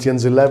 2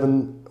 Corinthians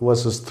 11,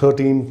 verses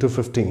 13 to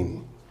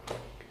 15.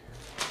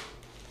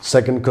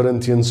 2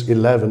 Corinthians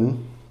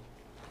 11,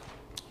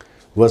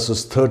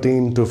 verses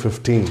 13 to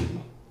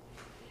 15.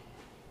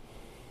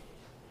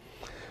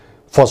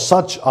 For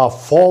such are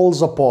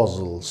false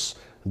apostles,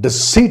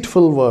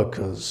 deceitful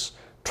workers,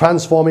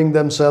 transforming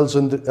themselves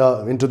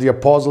into the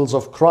apostles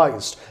of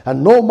Christ.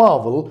 And no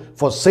marvel,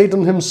 for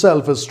Satan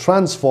himself is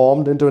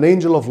transformed into an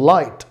angel of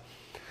light.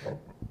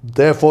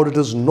 Therefore it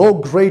is no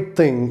great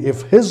thing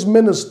if his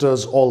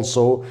ministers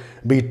also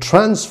be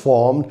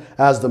transformed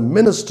as the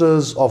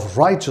ministers of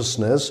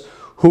righteousness,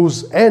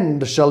 whose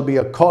end shall be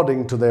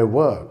according to their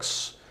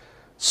works.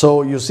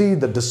 So you see,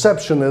 the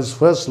deception is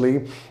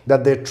firstly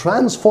that they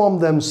transform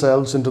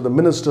themselves into the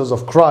ministers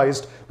of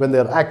Christ when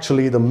they're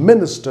actually the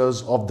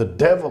ministers of the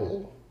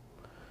devil.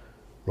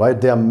 Right?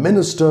 They are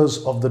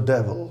ministers of the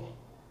devil.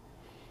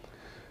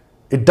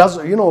 It does,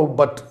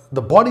 but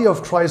the body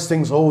of Christ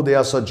thinks, oh, they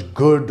are such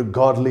good,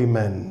 godly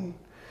men.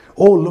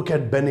 Oh, look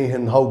at Benny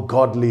Hinn, how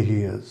godly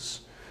he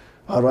is.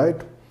 All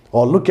right?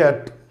 Or look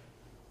at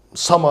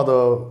some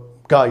other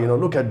guy,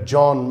 look at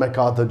John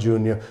MacArthur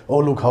Jr. Oh,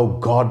 look how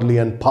godly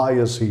and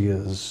pious he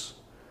is.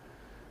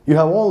 You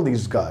have all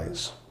these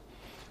guys.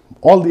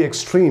 All the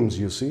extremes,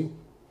 you see.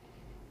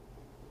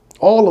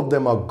 All of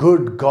them are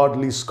good,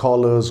 godly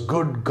scholars,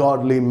 good,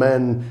 godly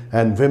men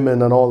and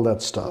women and all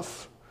that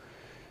stuff.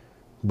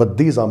 But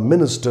these are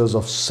ministers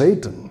of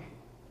Satan,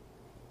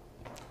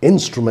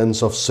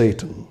 instruments of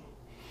Satan.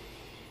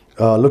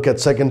 Look at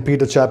 2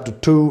 Peter chapter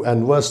 2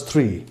 and verse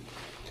 3.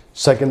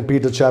 2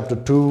 Peter chapter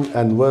 2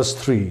 and verse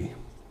 3.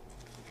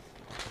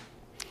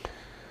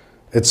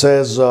 It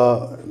says,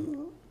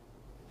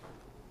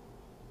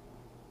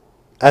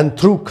 And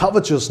through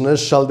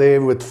covetousness shall they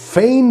with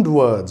feigned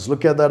words,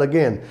 look at that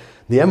again,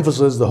 the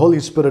emphasis the Holy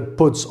Spirit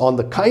puts on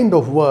the kind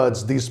of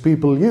words these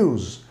people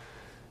use.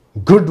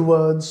 Good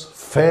words,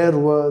 fair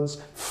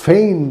words,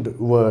 feigned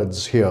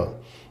words here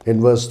in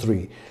verse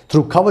 3.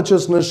 Through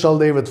covetousness shall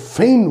they with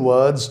feigned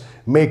words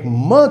make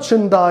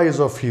merchandise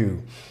of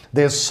you.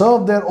 They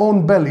serve their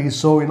own belly,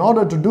 so in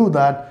order to do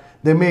that,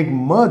 they make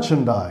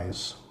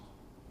merchandise.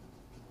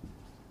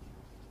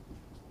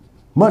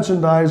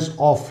 Merchandise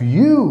of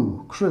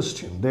you,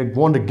 Christian. They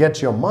want to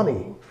get your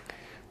money.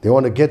 They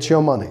want to get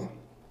your money.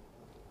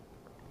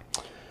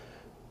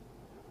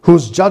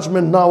 Whose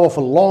judgment now of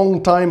a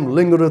long time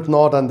lingereth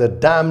not, and their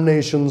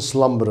damnation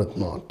slumbereth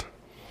not.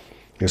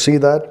 You see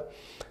that?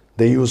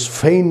 They use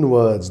feigned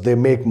words. They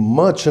make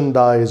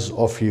merchandise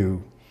of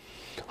you.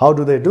 How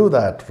do they do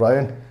that,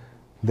 right?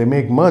 They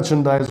make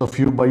merchandise of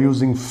you by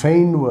using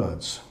feigned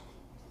words.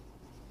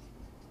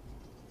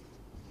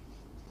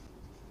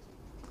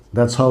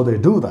 That's how they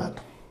do that.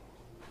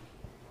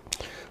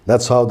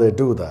 That's how they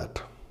do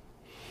that.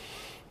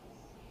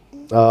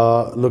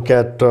 Look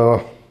at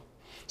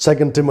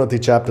 2 Timothy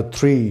chapter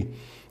 3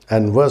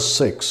 and verse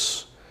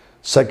 6.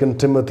 2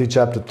 Timothy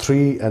chapter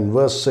 3 and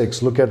verse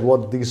 6. Look at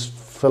what these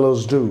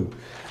fellows do.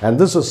 And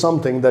this is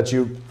something that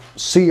you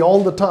see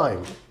all the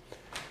time.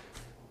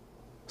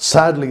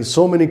 Sadly,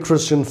 so many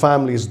Christian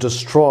families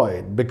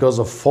destroyed because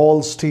of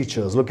false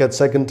teachers. Look at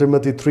 2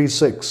 Timothy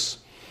 3:6.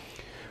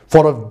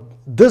 For of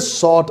this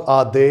sort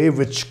are they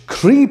which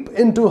creep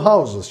into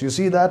houses. You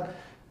see that?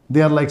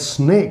 They are like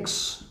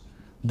snakes.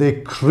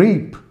 They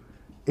creep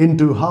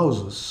into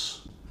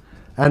houses.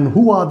 And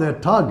who are their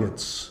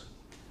targets?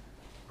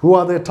 Who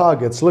are their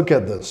targets? Look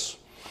at this.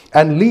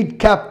 And lead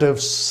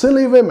captive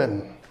silly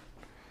women.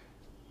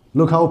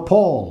 Look how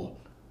Paul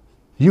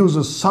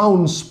uses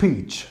sound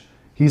speech.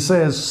 He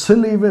says,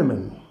 silly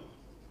women.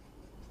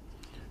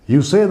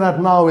 You say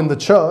that now in the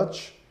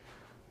church,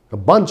 a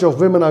bunch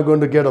of women are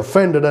going to get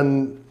offended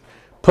and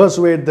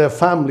persuade their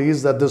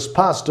families that this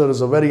pastor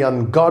is a very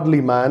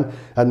ungodly man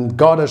and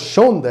God has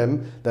shown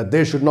them that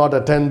they should not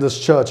attend this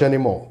church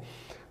anymore.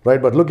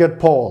 Right? But look at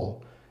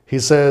Paul. He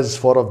says,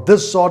 for of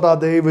this sort are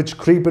they which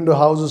creep into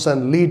houses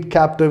and lead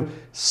captive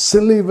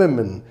silly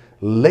women,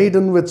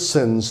 laden with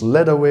sins,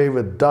 led away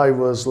with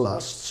diverse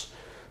lusts.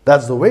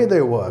 That's the way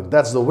they work.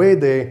 That's the way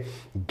they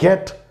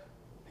get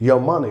your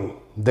money.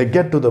 They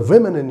get to the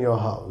women in your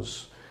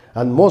house.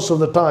 And most of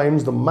the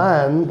times the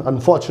man,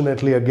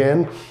 unfortunately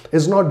again,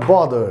 is not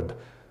bothered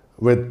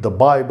with the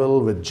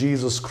Bible, with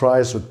Jesus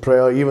Christ, with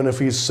prayer. Even if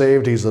he's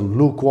saved, he's a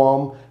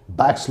lukewarm,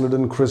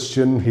 backslidden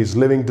Christian. He's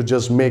living to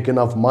just make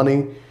enough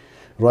money,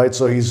 right?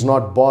 So he's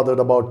not bothered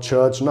about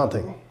church,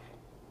 nothing.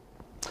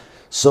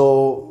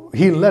 So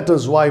he let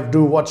his wife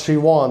do what she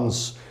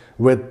wants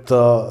with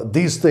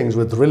these things,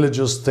 with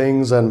religious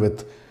things and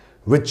with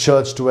which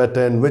church to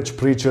attend, which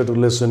preacher to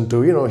listen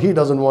to. You know, he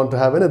doesn't want to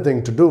have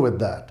anything to do with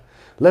that.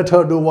 Let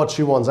her do what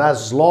she wants.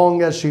 As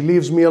long as she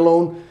leaves me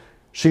alone,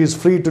 she is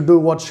free to do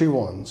what she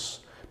wants.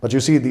 But you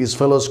see, these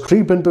fellows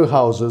creep into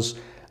houses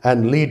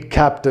and lead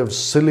captive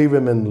silly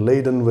women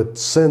laden with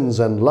sins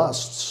and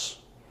lusts.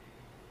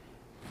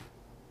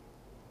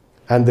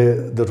 And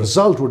the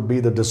result would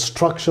be the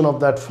destruction of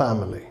that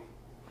family.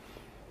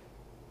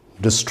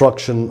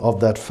 Destruction of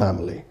that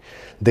family.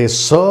 They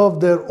serve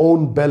their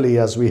own belly,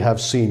 as we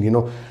have seen. You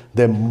know,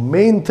 their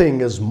main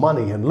thing is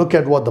money. And look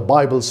at what the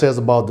Bible says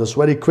about this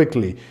very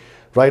quickly.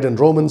 Right, in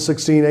Romans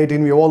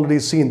 16:18, we've already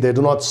seen they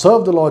do not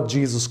serve the Lord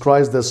Jesus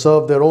Christ, they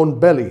serve their own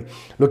belly.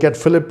 Look at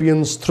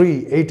Philippians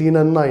 3:18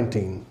 and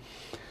 19.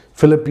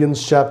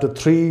 Philippians chapter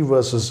 3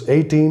 verses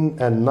 18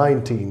 and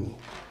 19.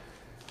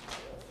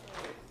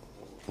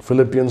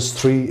 Philippians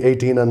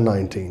 3:18 and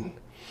 19.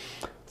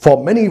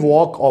 For many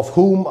walk, of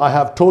whom I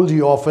have told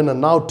you often,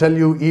 and now tell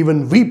you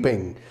even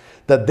weeping,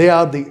 that they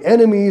are the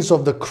enemies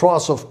of the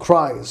cross of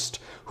Christ,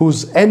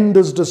 whose end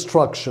is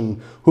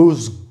destruction,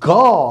 whose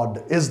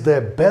God is their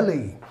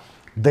belly.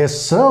 They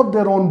serve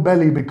their own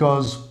belly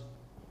because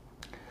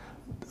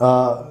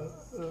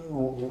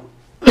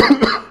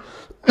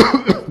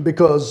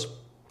because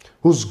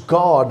whose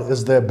God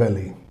is their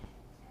belly.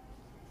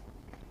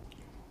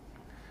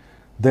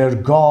 Their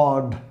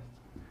God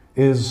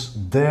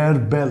is their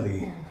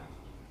belly.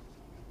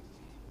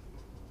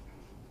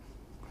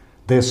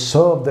 They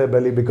serve their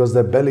belly because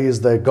their belly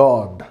is their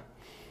God.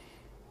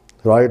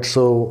 Right?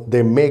 So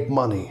they make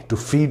money to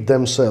feed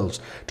themselves,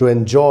 to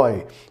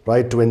enjoy,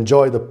 right? To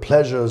enjoy the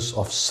pleasures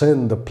of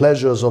sin, the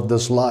pleasures of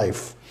this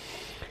life.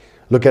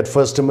 Look at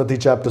 1 Timothy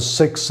chapter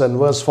 6 and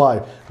verse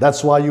 5.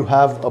 That's why you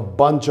have a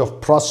bunch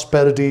of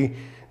prosperity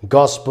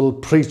gospel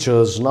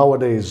preachers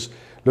nowadays.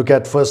 Look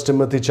at 1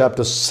 Timothy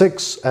chapter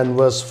 6 and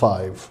verse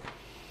 5.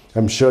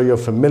 I'm sure you're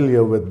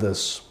familiar with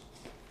this.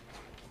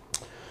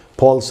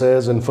 Paul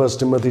says in 1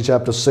 Timothy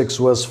chapter 6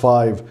 verse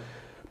 5,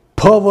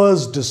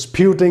 perverse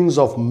disputings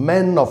of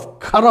men of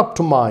corrupt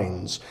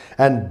minds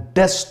and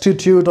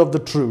destitute of the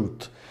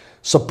truth,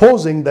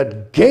 supposing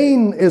that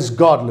gain is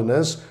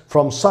godliness,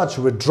 from such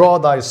withdraw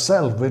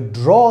thyself,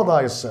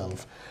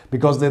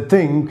 because they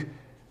think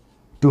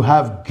to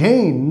have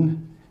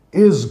gain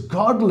is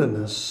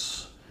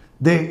godliness.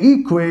 They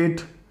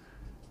equate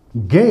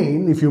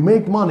gain. If you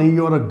make money,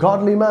 you're a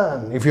godly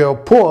man. If you're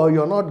poor,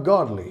 you're not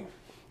godly.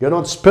 You're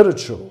not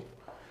spiritual.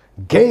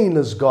 Gain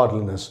is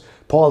godliness.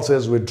 Paul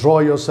says, withdraw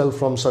yourself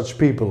from such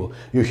people.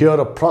 You hear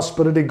a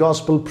prosperity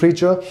gospel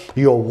preacher,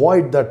 you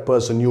avoid that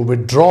person. You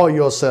withdraw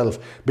yourself,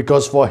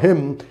 because for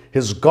him,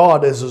 his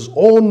God is his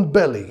own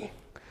belly.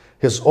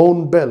 His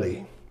own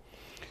belly.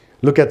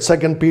 Look at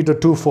 2 Peter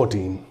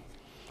 2:14.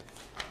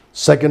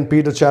 2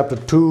 Peter chapter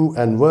 2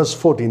 and verse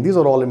 14. These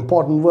are all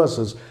important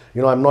verses.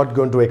 I'm not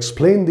going to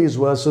explain these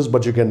verses,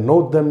 but you can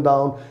note them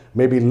down.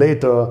 Maybe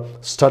later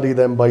study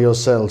them by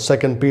yourself.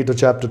 2 Peter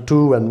chapter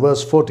 2 and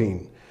verse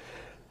 14.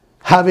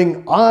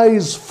 Having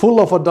eyes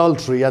full of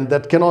adultery and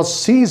that cannot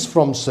cease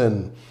from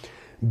sin,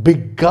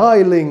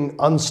 beguiling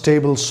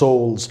unstable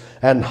souls,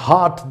 and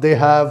heart they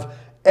have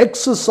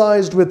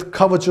exercised with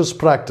covetous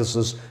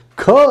practices,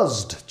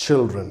 cursed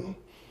children.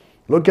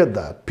 Look at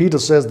that. Peter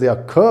says they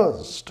are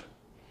cursed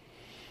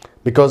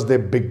because they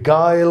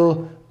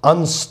beguile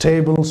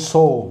unstable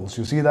souls.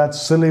 You see that?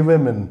 Silly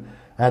women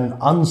and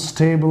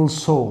unstable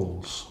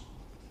souls.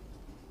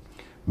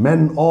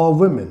 Men or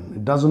women,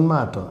 it doesn't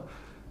matter.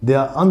 They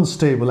are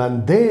unstable,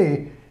 and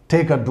they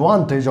take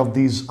advantage of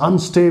these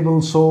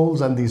unstable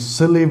souls and these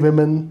silly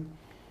women,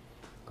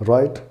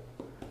 right?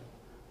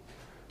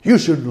 You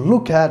should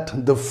look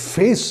at the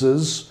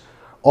faces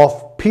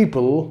of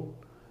people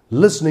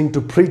listening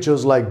to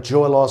preachers like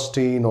Joel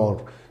Osteen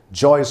or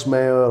Joyce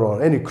Meyer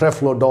or any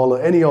Creflo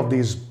Dollar, any of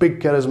these big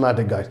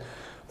charismatic guys.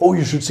 Oh,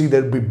 you should see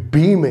they'll be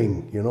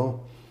beaming,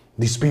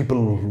 These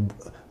people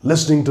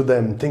listening to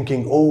them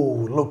thinking,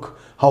 oh, look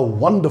how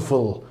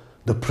wonderful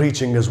the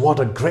preaching is. What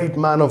a great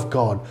man of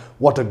God.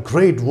 What a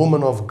great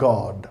woman of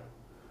God.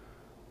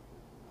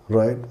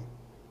 Right?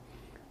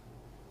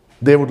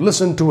 They would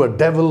listen to a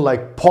devil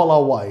like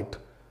Paula White,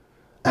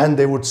 and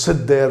they would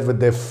sit there with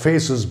their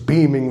faces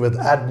beaming with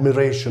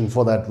admiration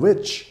for that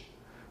witch.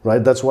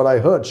 Right? That's what I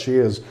heard she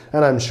is,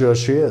 and I'm sure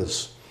she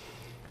is.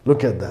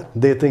 Look at that.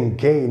 They think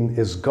gain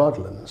is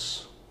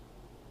godliness.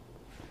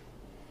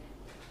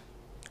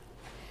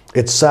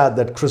 It's sad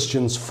that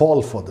Christians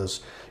fall for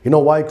this. You know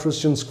why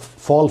Christians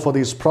fall for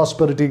these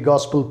prosperity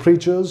gospel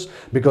preachers?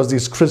 Because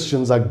these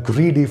Christians are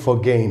greedy for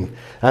gain,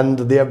 and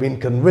they have been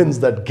convinced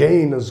that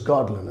gain is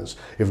godliness.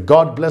 If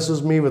God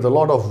blesses me with a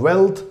lot of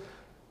wealth,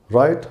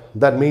 right,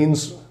 that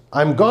means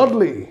I'm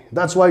godly.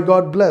 That's why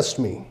God blessed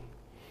me.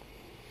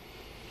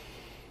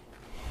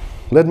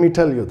 Let me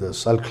tell you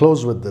this. I'll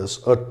close with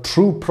this. A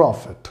true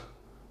prophet,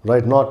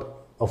 right, not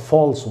a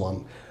false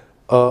one,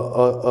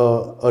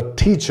 a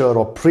teacher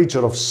or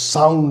preacher of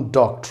sound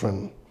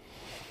doctrine,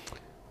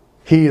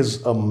 he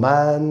is a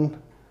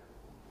man,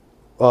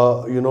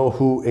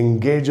 who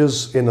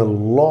engages in a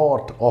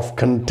lot of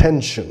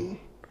contention,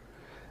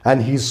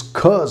 and he's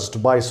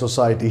cursed by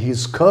society.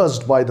 He's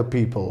cursed by the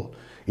people,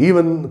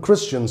 even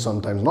Christians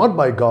sometimes, not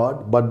by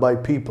God, but by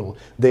people.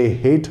 They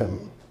hate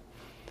him.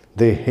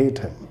 They hate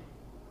him,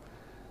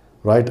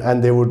 right?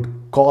 And they would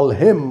call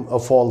him a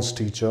false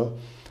teacher.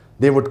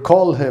 They would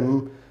call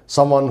him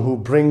someone who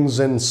brings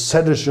in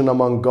sedition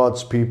among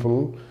God's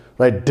people,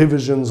 right?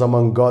 Divisions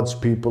among God's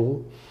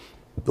people.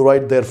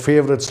 Right, their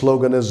favorite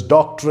slogan is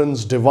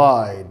doctrines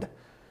divide.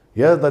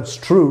 Yeah, that's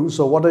true.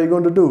 So what are you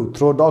going to do?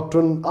 Throw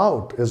doctrine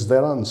out is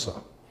their answer.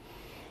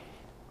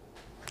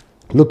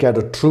 Look at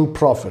a true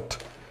prophet.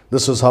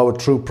 This is how a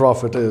true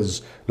prophet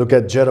is. Look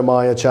at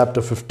Jeremiah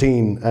chapter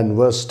 15 and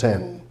verse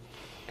 10.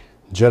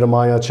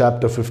 Jeremiah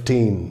chapter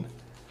 15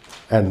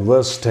 and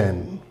verse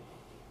 10.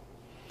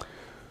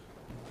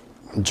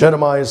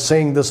 Jeremiah is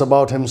saying this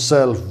about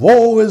himself.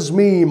 Woe is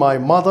me, my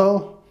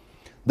mother,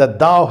 that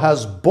thou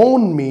hast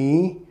borne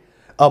me,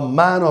 a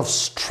man of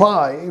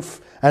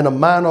strife and a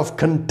man of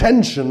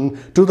contention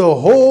to the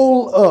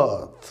whole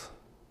earth.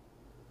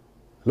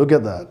 Look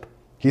at that.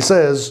 He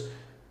says,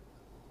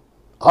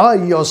 I,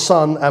 your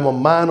son, am a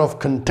man of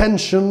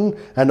contention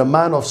and a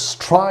man of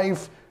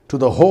strife to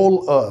the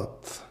whole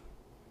earth.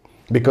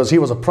 Because he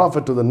was a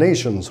prophet to the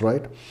nations,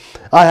 right?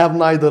 I have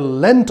neither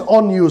lent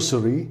on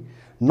usury,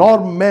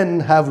 nor men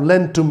have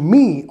lent to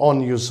me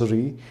on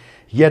usury,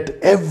 yet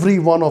every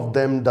one of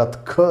them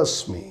doth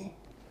curse me.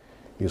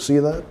 You see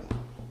that?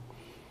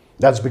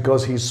 That's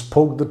because he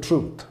spoke the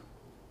truth.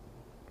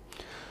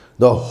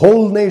 The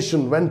whole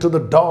nation went to the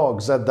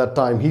dogs at that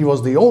time. He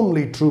was the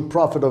only true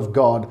prophet of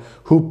God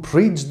who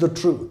preached the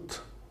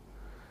truth.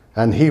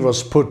 And he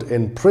was put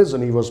in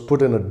prison. He was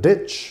put in a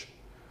ditch.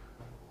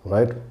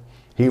 Right?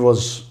 He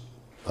was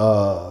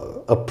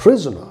a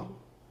prisoner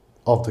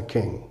of the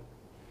king.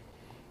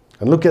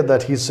 And look at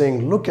that. He's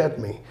saying, look at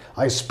me.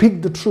 I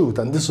speak the truth,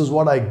 and this is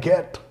what I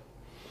get.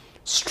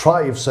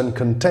 Strifes and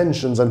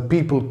contentions and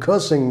people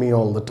cursing me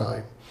all the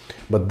time.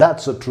 But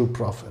that's a true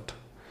prophet.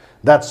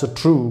 That's a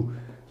true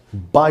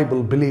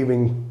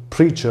Bible-believing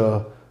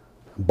preacher,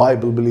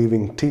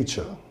 Bible-believing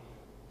teacher.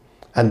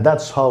 And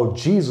that's how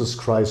Jesus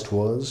Christ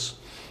was.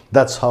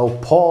 That's how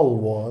Paul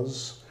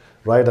was,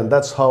 right? And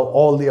that's how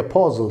all the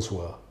apostles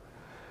were.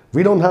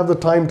 We don't have the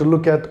time to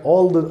look at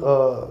all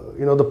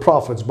the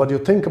prophets, but you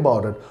think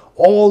about it,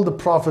 all the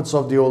prophets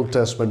of the Old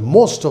Testament,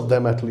 most of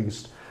them at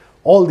least,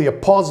 all the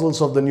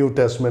apostles of the New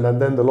Testament,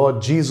 and then the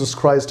Lord Jesus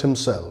Christ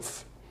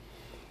himself.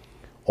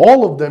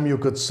 All of them, you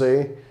could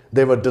say,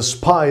 they were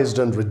despised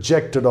and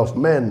rejected of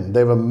men.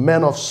 They were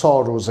men of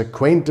sorrows,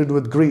 acquainted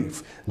with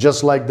grief,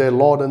 just like their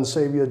Lord and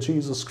Savior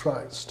Jesus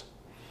Christ.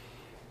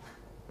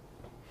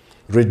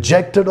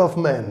 Rejected of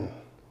men,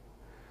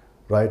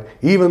 right?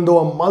 Even though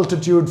a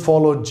multitude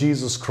followed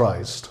Jesus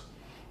Christ,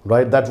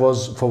 right? That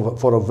was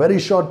for a very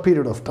short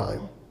period of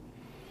time.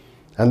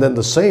 And then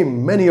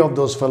many of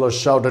those fellows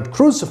shouted,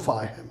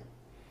 "Crucify him."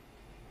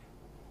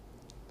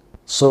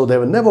 So they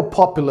were never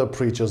popular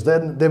preachers.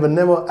 They were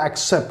never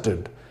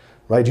accepted,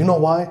 right? You know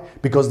why?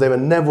 Because they were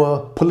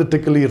never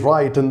politically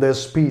right in their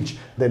speech.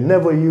 They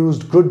never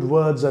used good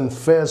words and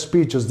fair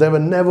speeches. They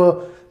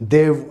never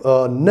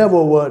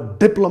were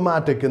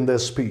diplomatic in their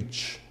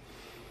speech,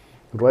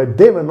 right?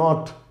 They were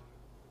not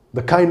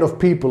the kind of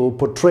people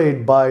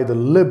portrayed by the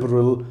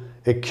liberal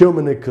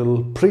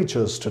ecumenical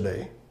preachers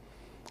today.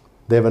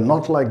 They were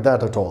not like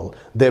that at all.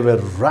 They were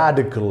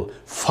radical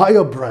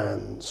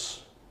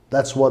firebrands.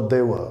 That's what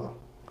they were.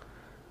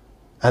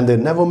 And they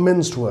never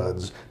minced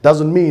words.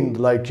 Doesn't mean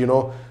like,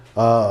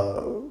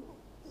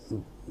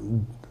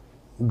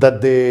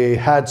 that they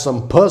had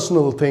some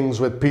personal things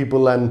with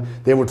people and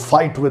they would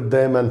fight with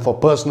them and for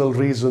personal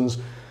reasons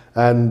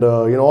and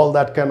all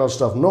that kind of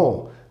stuff.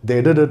 No,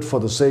 they did it for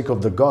the sake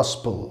of the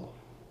gospel,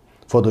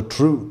 for the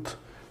truth,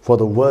 for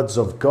the words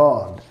of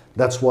God.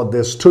 That's what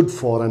they stood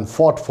for and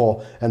fought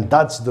for, and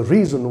that's the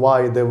reason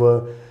why they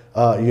were,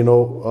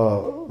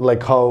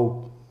 like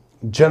how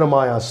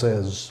Jeremiah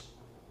says,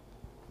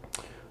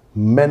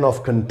 men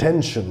of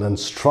contention and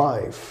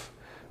strife,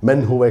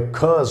 men who were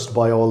cursed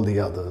by all the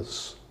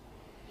others.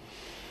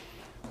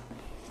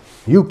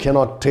 You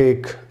cannot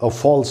take a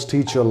false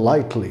teacher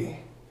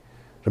lightly.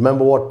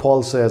 Remember what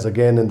Paul says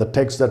again in the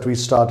text that we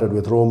started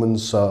with,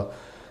 Romans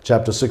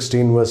chapter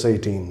 16, verse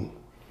 18.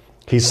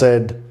 He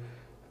said,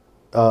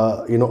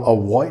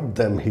 avoid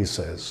them, he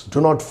says.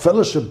 Do not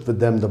fellowship with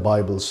them, the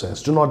Bible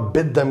says. Do not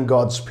bid them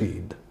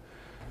Godspeed.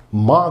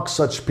 Mark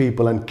such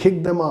people and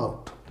kick them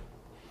out.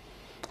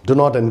 Do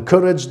not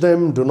encourage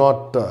them. Do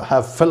not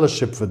have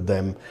fellowship with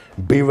them.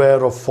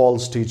 Beware of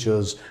false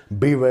teachers.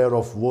 Beware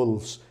of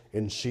wolves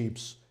in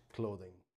sheep's clothing.